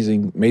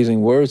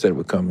amazing words that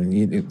would come, and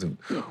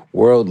the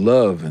world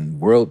love and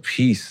world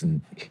peace,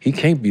 and he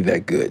can't be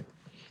that good.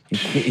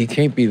 He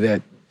can't be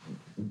that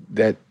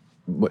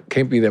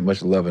can't be that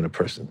much love in a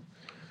person,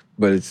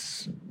 but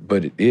it's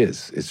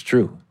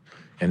true,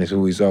 and it's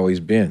who he's always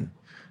been,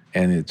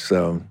 and it's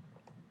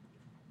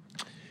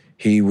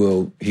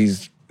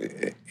he's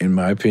in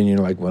my opinion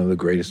like one of the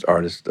greatest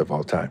artists of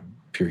all time.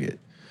 Period.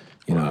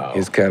 You know,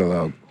 his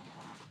catalog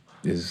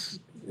it's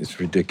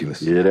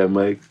ridiculous. You hear that,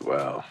 Mike?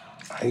 Wow.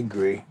 I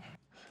agree.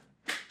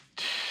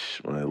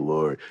 My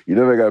Lord. You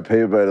never got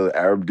paid by the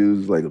Arab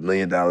dudes like $1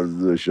 million to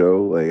do a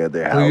show, like at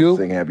their house, you?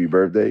 sing happy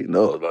birthday?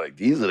 No, like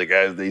these are the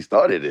guys, they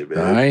started it, man.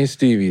 No, I ain't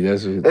Stevie.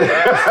 That's what,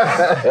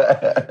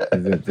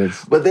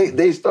 that's But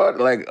they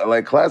started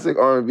like classic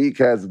R&B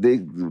cats, they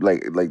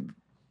like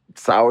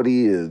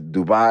Saudi,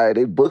 Dubai,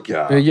 they book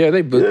y'all. yeah,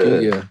 they book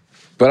you, yeah.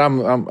 But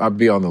I'll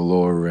be on the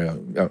lower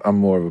round. I'm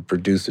more of a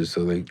producer,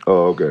 so they.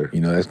 Oh, okay.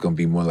 You know, that's gonna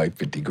be more like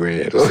 50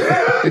 grand.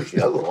 That's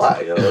a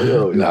lot,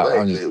 yo. Nah, like,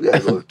 I'm just. We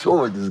gotta go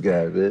tour with this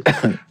guy,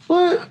 man.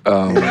 What?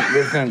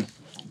 Listen,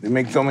 they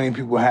make so many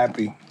people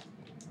happy.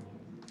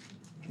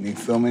 Make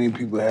so many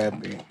people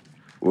happy.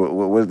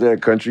 Was there a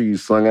country you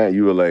sung at?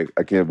 You were like,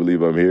 I can't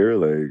believe I'm here,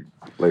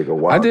 like a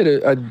while.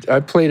 I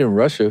played in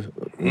Russia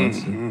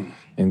once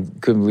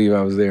and couldn't believe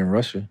I was there in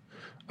Russia.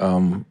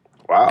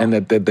 Wow. And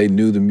that they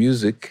knew the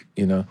music,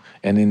 you know.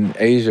 And in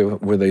Asia,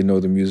 where they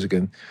know the music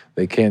and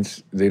they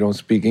don't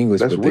speak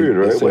English. That's but weird,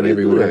 they right? Why they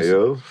do that,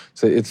 yo?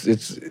 So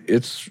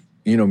it's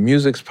you know,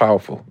 music's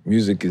powerful.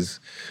 Music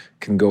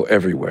can go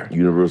everywhere.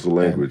 Universal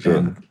language,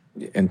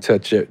 and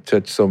touch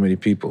so many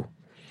people.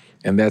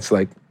 And that's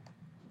like,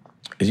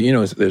 you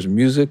know, there's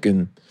music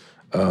and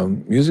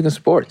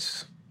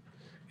sports.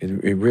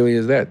 It really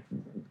is that.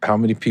 How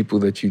many people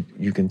that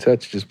you can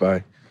touch just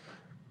by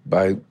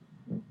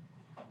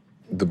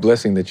the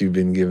blessing that you've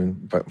been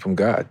given from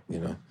God, you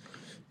know,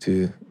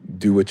 to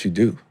do what you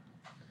do.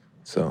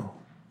 So,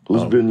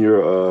 who's been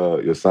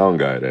your sound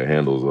guy that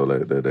handles all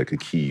that could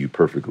key you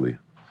perfectly?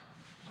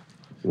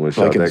 You want to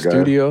shout like in that the guy?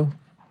 studio,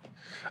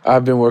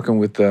 I've been working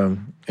with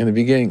in the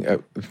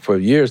beginning for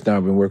years now.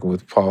 I've been working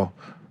with Paul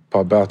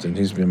Balton.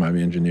 He's been my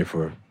engineer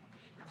for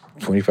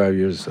 25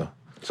 years or so.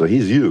 So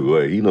he's you,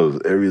 like he knows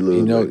every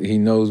little. He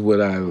knows what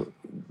I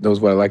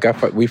like.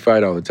 We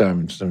fight all the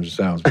time in terms of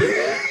sounds,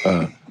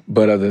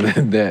 but other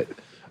than that,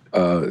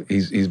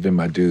 he's been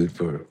my dude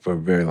for a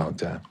very long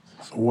time.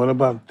 So what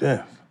about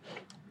this?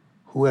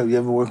 Who have you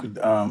ever worked with?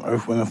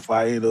 Earth, Wind and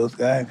Fire, those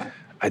guys?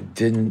 I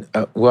didn't.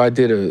 Well, I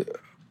did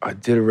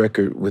a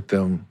record with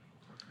them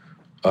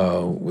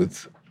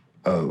with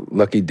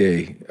Lucky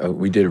Day.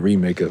 We did a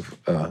remake of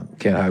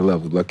Can't High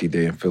Love with Lucky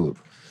Day and Philip.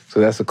 So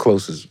that's the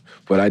closest.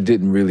 But I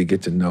didn't really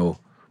get to know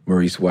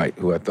Maurice White,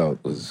 who I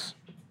thought was,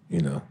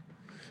 you know,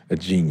 a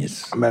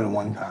genius. I met him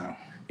one time.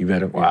 You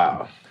met him?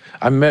 Wow.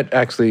 I met,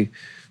 actually,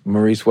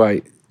 Maurice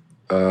White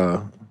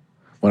when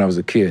I was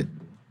a kid.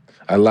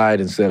 I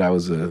lied and said I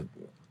was a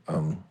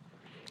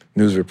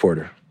news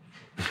reporter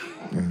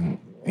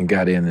and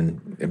got in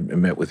and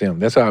met with him.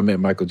 That's how I met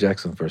Michael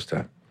Jackson the first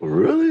time.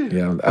 Really?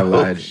 Yeah, I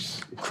lied.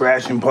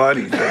 Crashing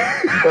parties.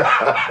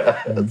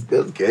 That's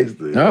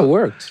gangster. No, it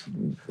worked.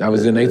 I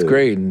was in 8th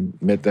grade and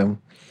met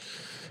them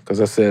because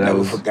I said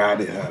Never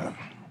forgot it, huh?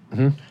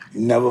 You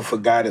never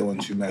forgot it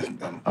once you met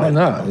them. Oh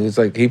no, it's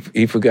like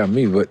he forgot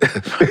me, but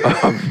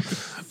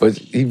but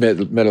he met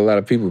a lot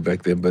of people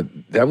back then. But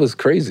that was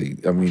crazy.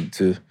 I mean,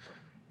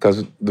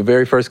 because the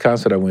very first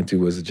concert I went to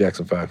was a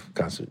Jackson 5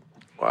 concert.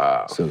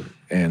 Wow. So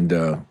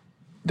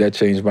that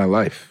changed my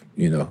life.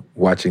 You know,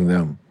 watching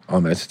them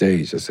on that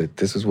stage, I said,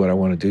 "This is what I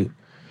want to do.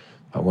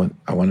 I want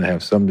to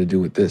have something to do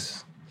with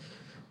this."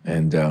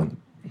 And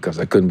because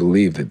I couldn't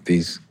believe that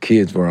these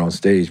kids were on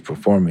stage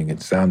performing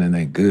and sounding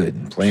that good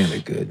and playing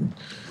that good.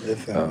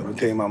 Listen, let me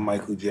tell you my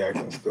Michael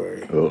Jackson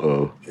story.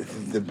 Uh-oh. This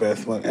is the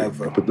best one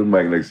ever. Put the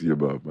mic next to your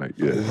mouth, Mike.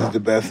 Yeah. This is the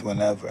best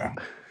one ever.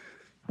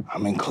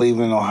 I'm in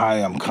Cleveland,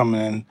 Ohio. I'm coming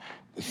in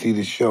to see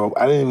the show.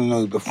 I didn't even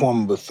know the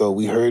performer, but so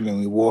we heard him.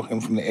 We walked in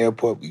from the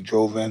airport. We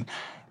drove in.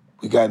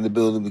 We got in the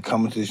building. We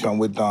come into the show. I'm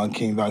with Don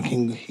King. Don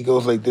King, he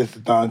goes like this to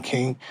Don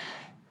King.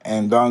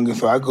 And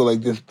so I go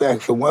like this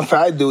back. So once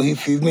I do, he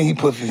sees me, he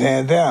puts his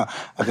hand down.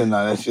 I said,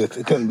 no,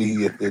 it couldn't be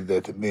he just did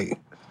that to me.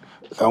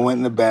 So I went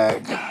in the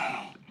back.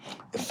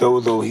 So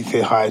was over. He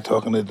said hi,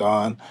 talking to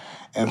Don.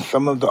 And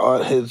some of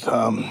his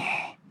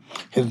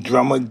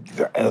drummer,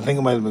 I think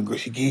it might have been,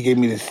 he gave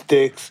me the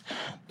sticks.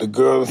 The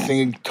girl was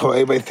singing,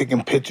 everybody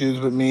taking pictures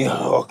with me.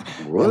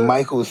 And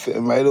Michael was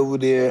sitting right over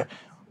there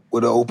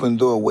with an open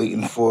door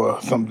waiting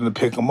for something to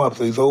pick him up.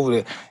 So he's over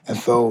there. And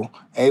so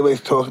everybody's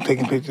talking,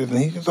 taking pictures, and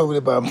he's just over there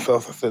by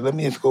himself. I said, let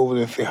me just go over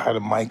there and say hi to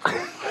Michael.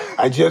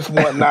 I just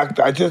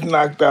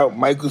knocked out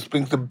Michael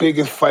Spinks, the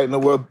biggest fight in the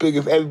world,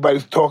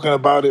 everybody's talking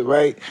about it,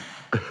 right?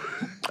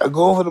 I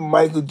go over to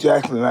Michael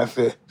Jackson and I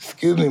said,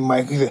 excuse me,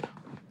 Mike. He said,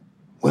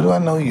 where do I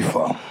know you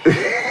from?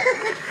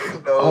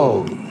 No.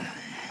 Oh,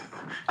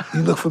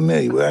 you look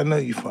familiar. Where I know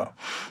you from?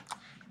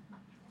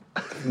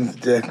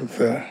 Mr. Jackson,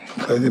 sir,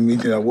 pleasure to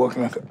meet you. I walked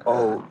in and I said,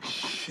 oh,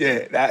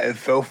 shit, that is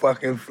so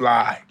fucking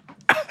fly.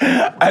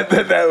 I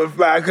thought that was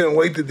fly. I couldn't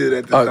wait to do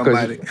that to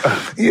somebody.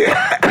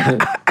 Yeah.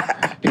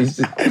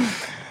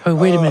 Oh,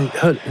 wait a minute.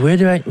 Where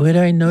do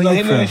I know you from?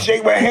 He didn't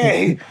shake my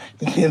hand.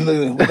 He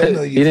looked, where I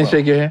know you He didn't from?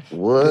 shake your hand?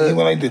 What? He went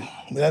like this,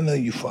 where I know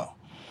you from?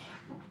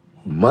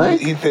 Mike?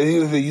 He said,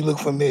 you look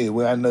familiar,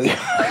 where I know you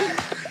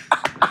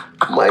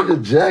Michael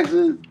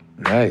Jackson?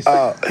 Nice.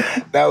 Oh,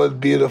 that was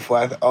beautiful.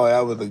 I thought, oh, that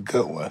was a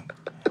good one.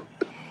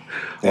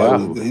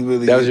 Wow. He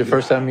really that was your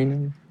first time meeting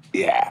him?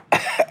 Yeah.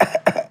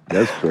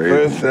 That's crazy.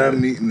 First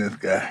time meeting this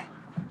guy.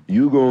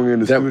 You going in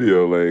the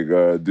studio,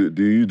 like,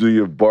 do you do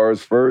your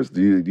bars first?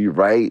 Do you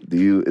write?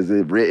 Is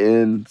it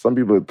written? Some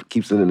people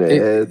keeps it in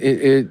their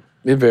head.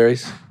 It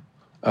varies.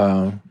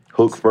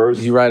 Hook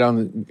first? You write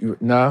on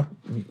the,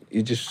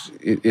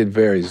 it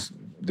varies.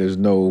 There's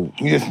no...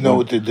 You just know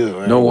what to do,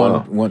 right? No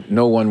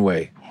one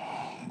way.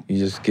 You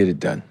just get it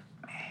done.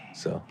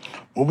 So.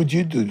 What would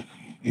you do?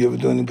 You ever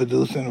do any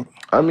producing?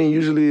 I mean,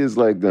 usually it's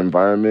like the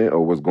environment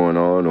or what's going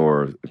on,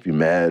 or if you're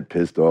mad,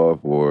 pissed off,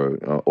 or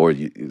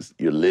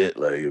you're lit,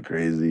 like you're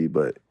crazy.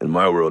 But in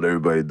my world,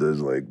 everybody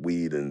does like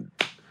weed, and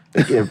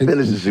they can't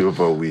finish the shit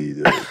before weed.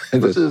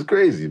 Which is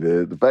crazy,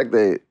 man. The fact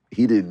that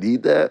he didn't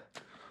need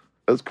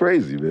that's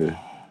crazy, man.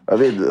 I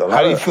mean,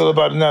 how do you feel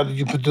about it now that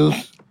you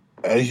produce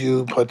as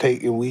you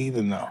partake in weed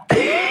or no?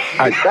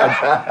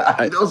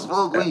 I don't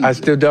smoke weed. I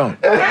still don't.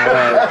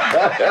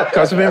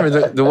 Because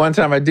remember, the one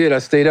time I did, I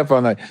stayed up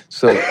all night.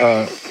 So,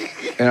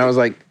 and I was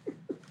like,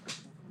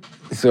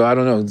 so I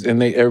don't know.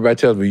 And everybody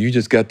tells me, you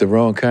just got the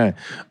wrong kind.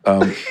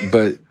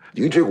 But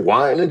you drink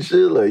wine and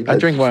shit? Like I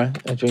drink wine.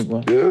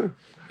 Yeah?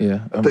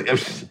 Yeah.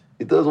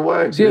 It does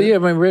wine. Yeah, I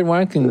mean, red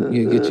wine can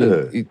get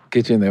you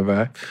in that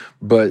vibe.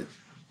 But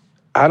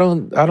I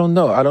don't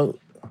know. I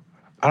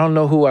don't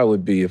know who I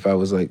would be if I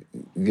was like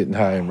getting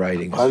high and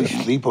writing. Probably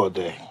sleep all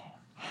day.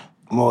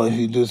 More if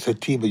you do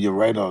sativa, you're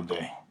right all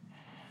day.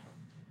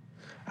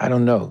 I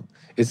don't know.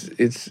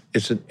 It's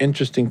an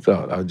interesting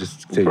thought. I'll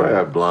just tell you. Probably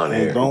have blonde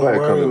hair. Don't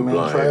worry,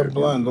 man. Try a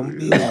blonde. Don't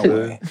be that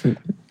way.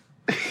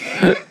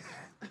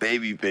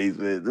 Babyface,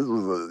 man. This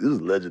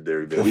was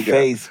legendary, man. The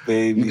face,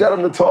 baby. You got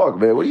him to talk,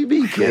 man. What do you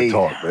mean he can't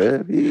talk,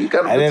 man? You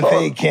got him to talk. I didn't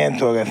say he can't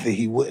talk. I said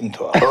he wouldn't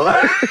talk.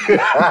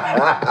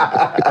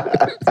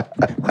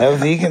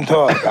 He can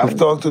talk. I've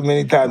talked to him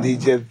many times. He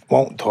just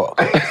won't talk.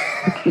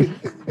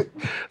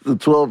 The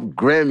 12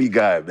 Grammy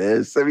guy,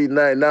 man.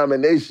 79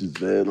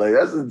 nominations, man. Like,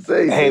 that's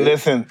insane. Hey, man.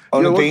 listen.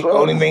 Only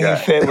thing he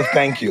said was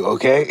thank you,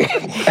 okay?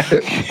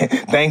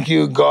 Thank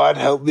you, God,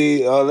 help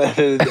me. All that.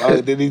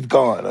 Then he's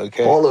gone,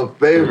 okay? Hall of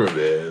Famer,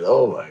 man.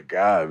 Oh, my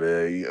God,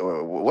 man.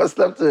 What's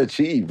left to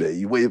achieve, man?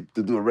 You wait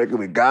to do a record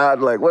with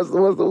God? Like, what's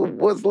left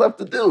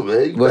to do,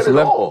 man?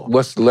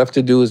 What's left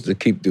to do is to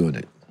keep doing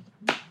it.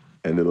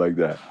 And it like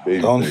that.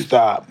 Don't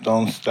stop.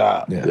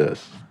 Yeah.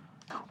 Yes.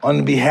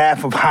 On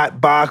behalf of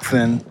Hot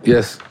Boxing,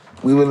 yes,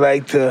 we would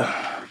like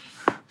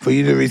for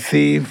you to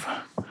receive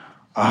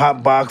a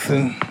Hot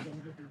Boxing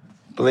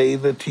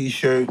blazer,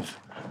 T-shirts,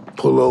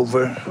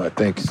 pullover. Well,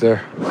 thank you,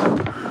 sir.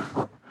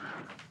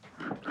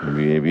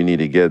 If you need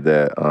to get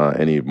that,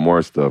 any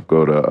more stuff,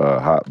 go to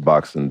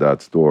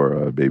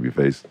hotboxing.store,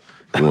 Babyface.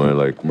 You want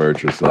like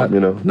merch or something, you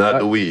know? Not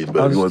the weed,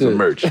 but if you want some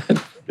merch,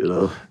 you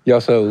know? You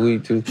also have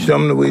weed too? Show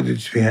them the weed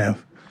that you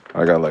have.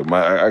 I got like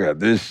I got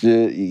this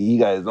shit. He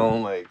got his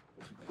own like.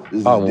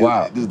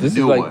 Wow. This is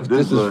new one.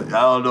 I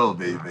don't know,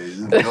 baby.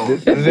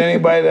 Does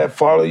anybody that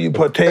follow you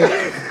partake?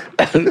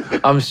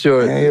 I'm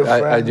sure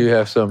I do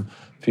have some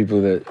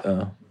people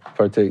that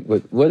partake.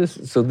 But what is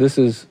this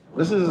is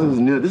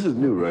new. This is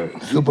new, right?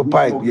 Super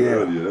pipe, yeah.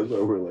 Earlier. That's why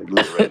we're like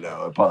lit right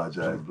now. I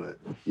apologize, but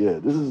yeah,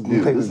 this is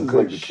new. This is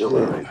like the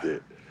killer right there.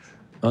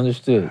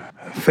 Understood.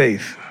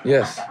 Faith.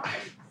 Yes.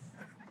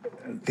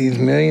 These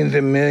millions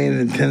and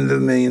millions and tens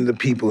of millions of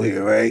people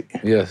here, right?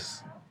 Yes.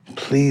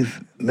 Please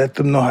let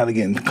them know how to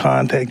get in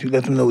contact. You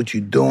let them know what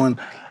you're doing.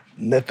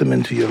 Let them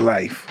into your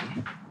life.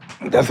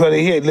 That's why they're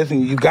here.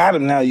 Listen, you got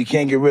them now. You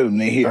can't get rid of them.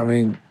 They're here. I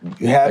mean,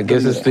 I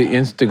guess it's the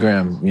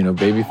Instagram, you know,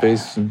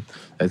 Babyface. And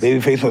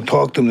Babyface will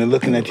talk to them. They're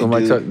looking at you,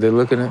 dude. They're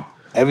looking at?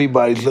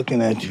 Everybody's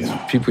looking at you.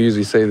 People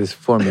usually say this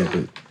for me,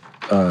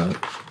 but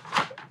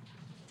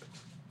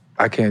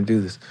I can't do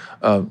this.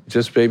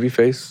 Just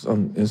Babyface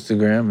on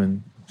Instagram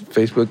and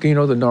Facebook. You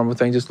know, the normal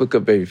thing. Just look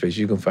up Babyface.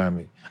 You can find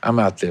me. I'm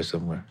out there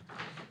somewhere.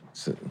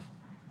 So.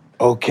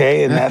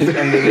 Okay, and that's the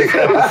end of this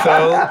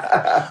episode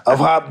of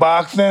Hot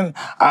Boxing.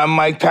 I'm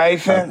Mike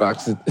Tyson. Hot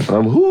Boxing.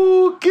 I'm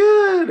who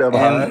good.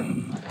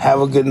 And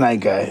have a good night,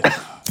 guys.